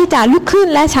ลือกที่จะลุกขึ้น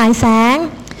และฉายแสง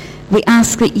We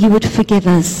ask that you would forgive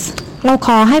us. เราข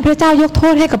อให้พระเจ้ายกโท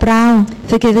ษให้กับเรา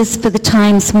Forgive us for the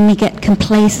times when we get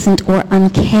complacent or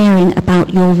uncaring about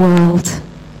your world.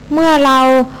 เมื่อเรา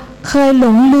เคยหล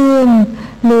งลืม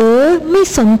หรือไม่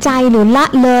สนใจหรือละ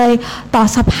เลยต่อ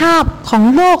สภาพของ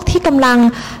โลกที่กำลัง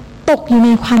ตกอยู่ใน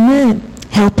ความมืด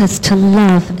Help us to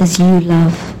love as you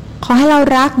love. ขอให้เรา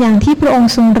รักอย่างที่พระอง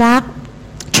ค์ทรงรัก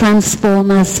Transform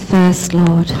us first,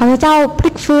 Lord. ขอพระเจ้าพลิ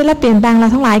กฟื้นและเปลี่ยนแปลงเรา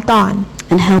ทั้งหลายก่อน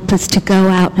And help us to go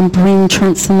out and bring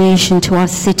transformation to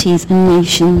our cities and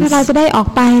เพื่อเรา nations. จะได้ออก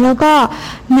ไปแล้วก็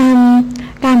น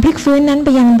ำการพลิกฟื้นนั้นไป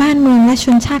ยังบ้านเมืองและช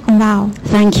นชาติของเรา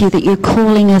Thank you that you're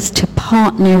calling us to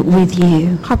partner with you.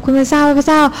 ขอบคุณพระเจ้าพระ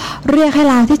เจ้าเรียกให้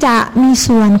เราที่จะมี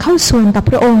ส่วนเข้าส่วนกับ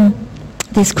พระองค์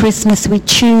This Christmas we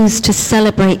choose to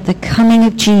celebrate the coming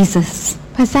of Jesus.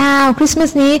 พระเจ้าคริสต์มา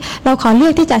สนี้เราขอเลื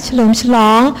อกที่จะเฉลิมฉล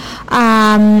อง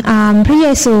พระเย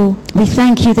ซู We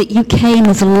thank you that you came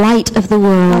as light of the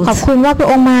เราขอบ world. คุณว่าพระ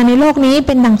องค์มาในโลกนี้เ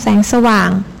ป็นดั่งแสงสว่าง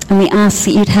And we ask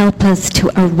that you'd help us to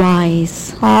arise.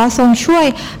 ขอทรงช่วย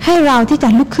ให้เราที่จะ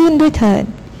ลุกขึ้นด้วยเถิด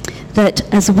that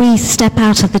as we step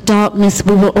out of the darkness,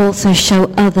 we will also show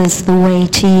others the way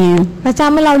to you. พระเจ้า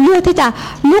เมื่อเราเลือกที่จะ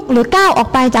ลุกหรือก้าวออก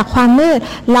ไปจากความมืด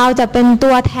เราจะเป็น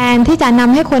ตัวแทนที่จะน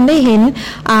ำให้คนได้เห็น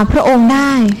พระองค์ไ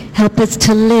ด้ Help us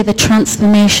to live a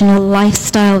transformational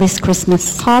lifestyle this Christmas.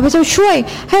 ขอพระเจ้าช่วย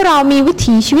ให้เรามีวิ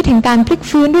ถีชีวิตแห่งการพลิก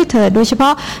ฟื้นด้วยเถิดโดยเฉพา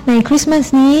ะในคริสต์มาส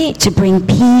นี้ To bring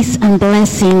peace and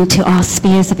blessing to our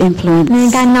spheres of influence. ใน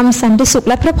การนำสันติสุข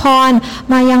และพระพร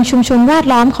มายังชุมชนแวด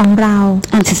ล้อมของเรา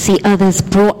And to see others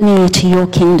brought near to your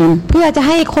kingdom. เพื่อจะใ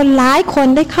ห้คนหลายคน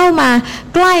ได้เข้ามา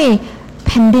ใกล้แ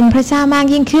ผ่นดินพระเจ้ามาก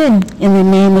ยิ่งขึ้น In the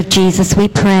name of Jesus we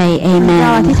pray. เร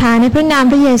าอธิษ Amen. ฐานในพระนาม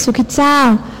พระเยซูคริสต์เจ้า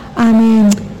อาเมน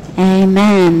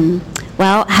Amen.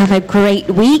 Well, have a great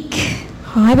week.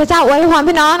 ขอให้พระเจ้าอวยพร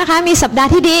พี่น้องนะคะมีสัปดาห์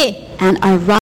ที่ดี And I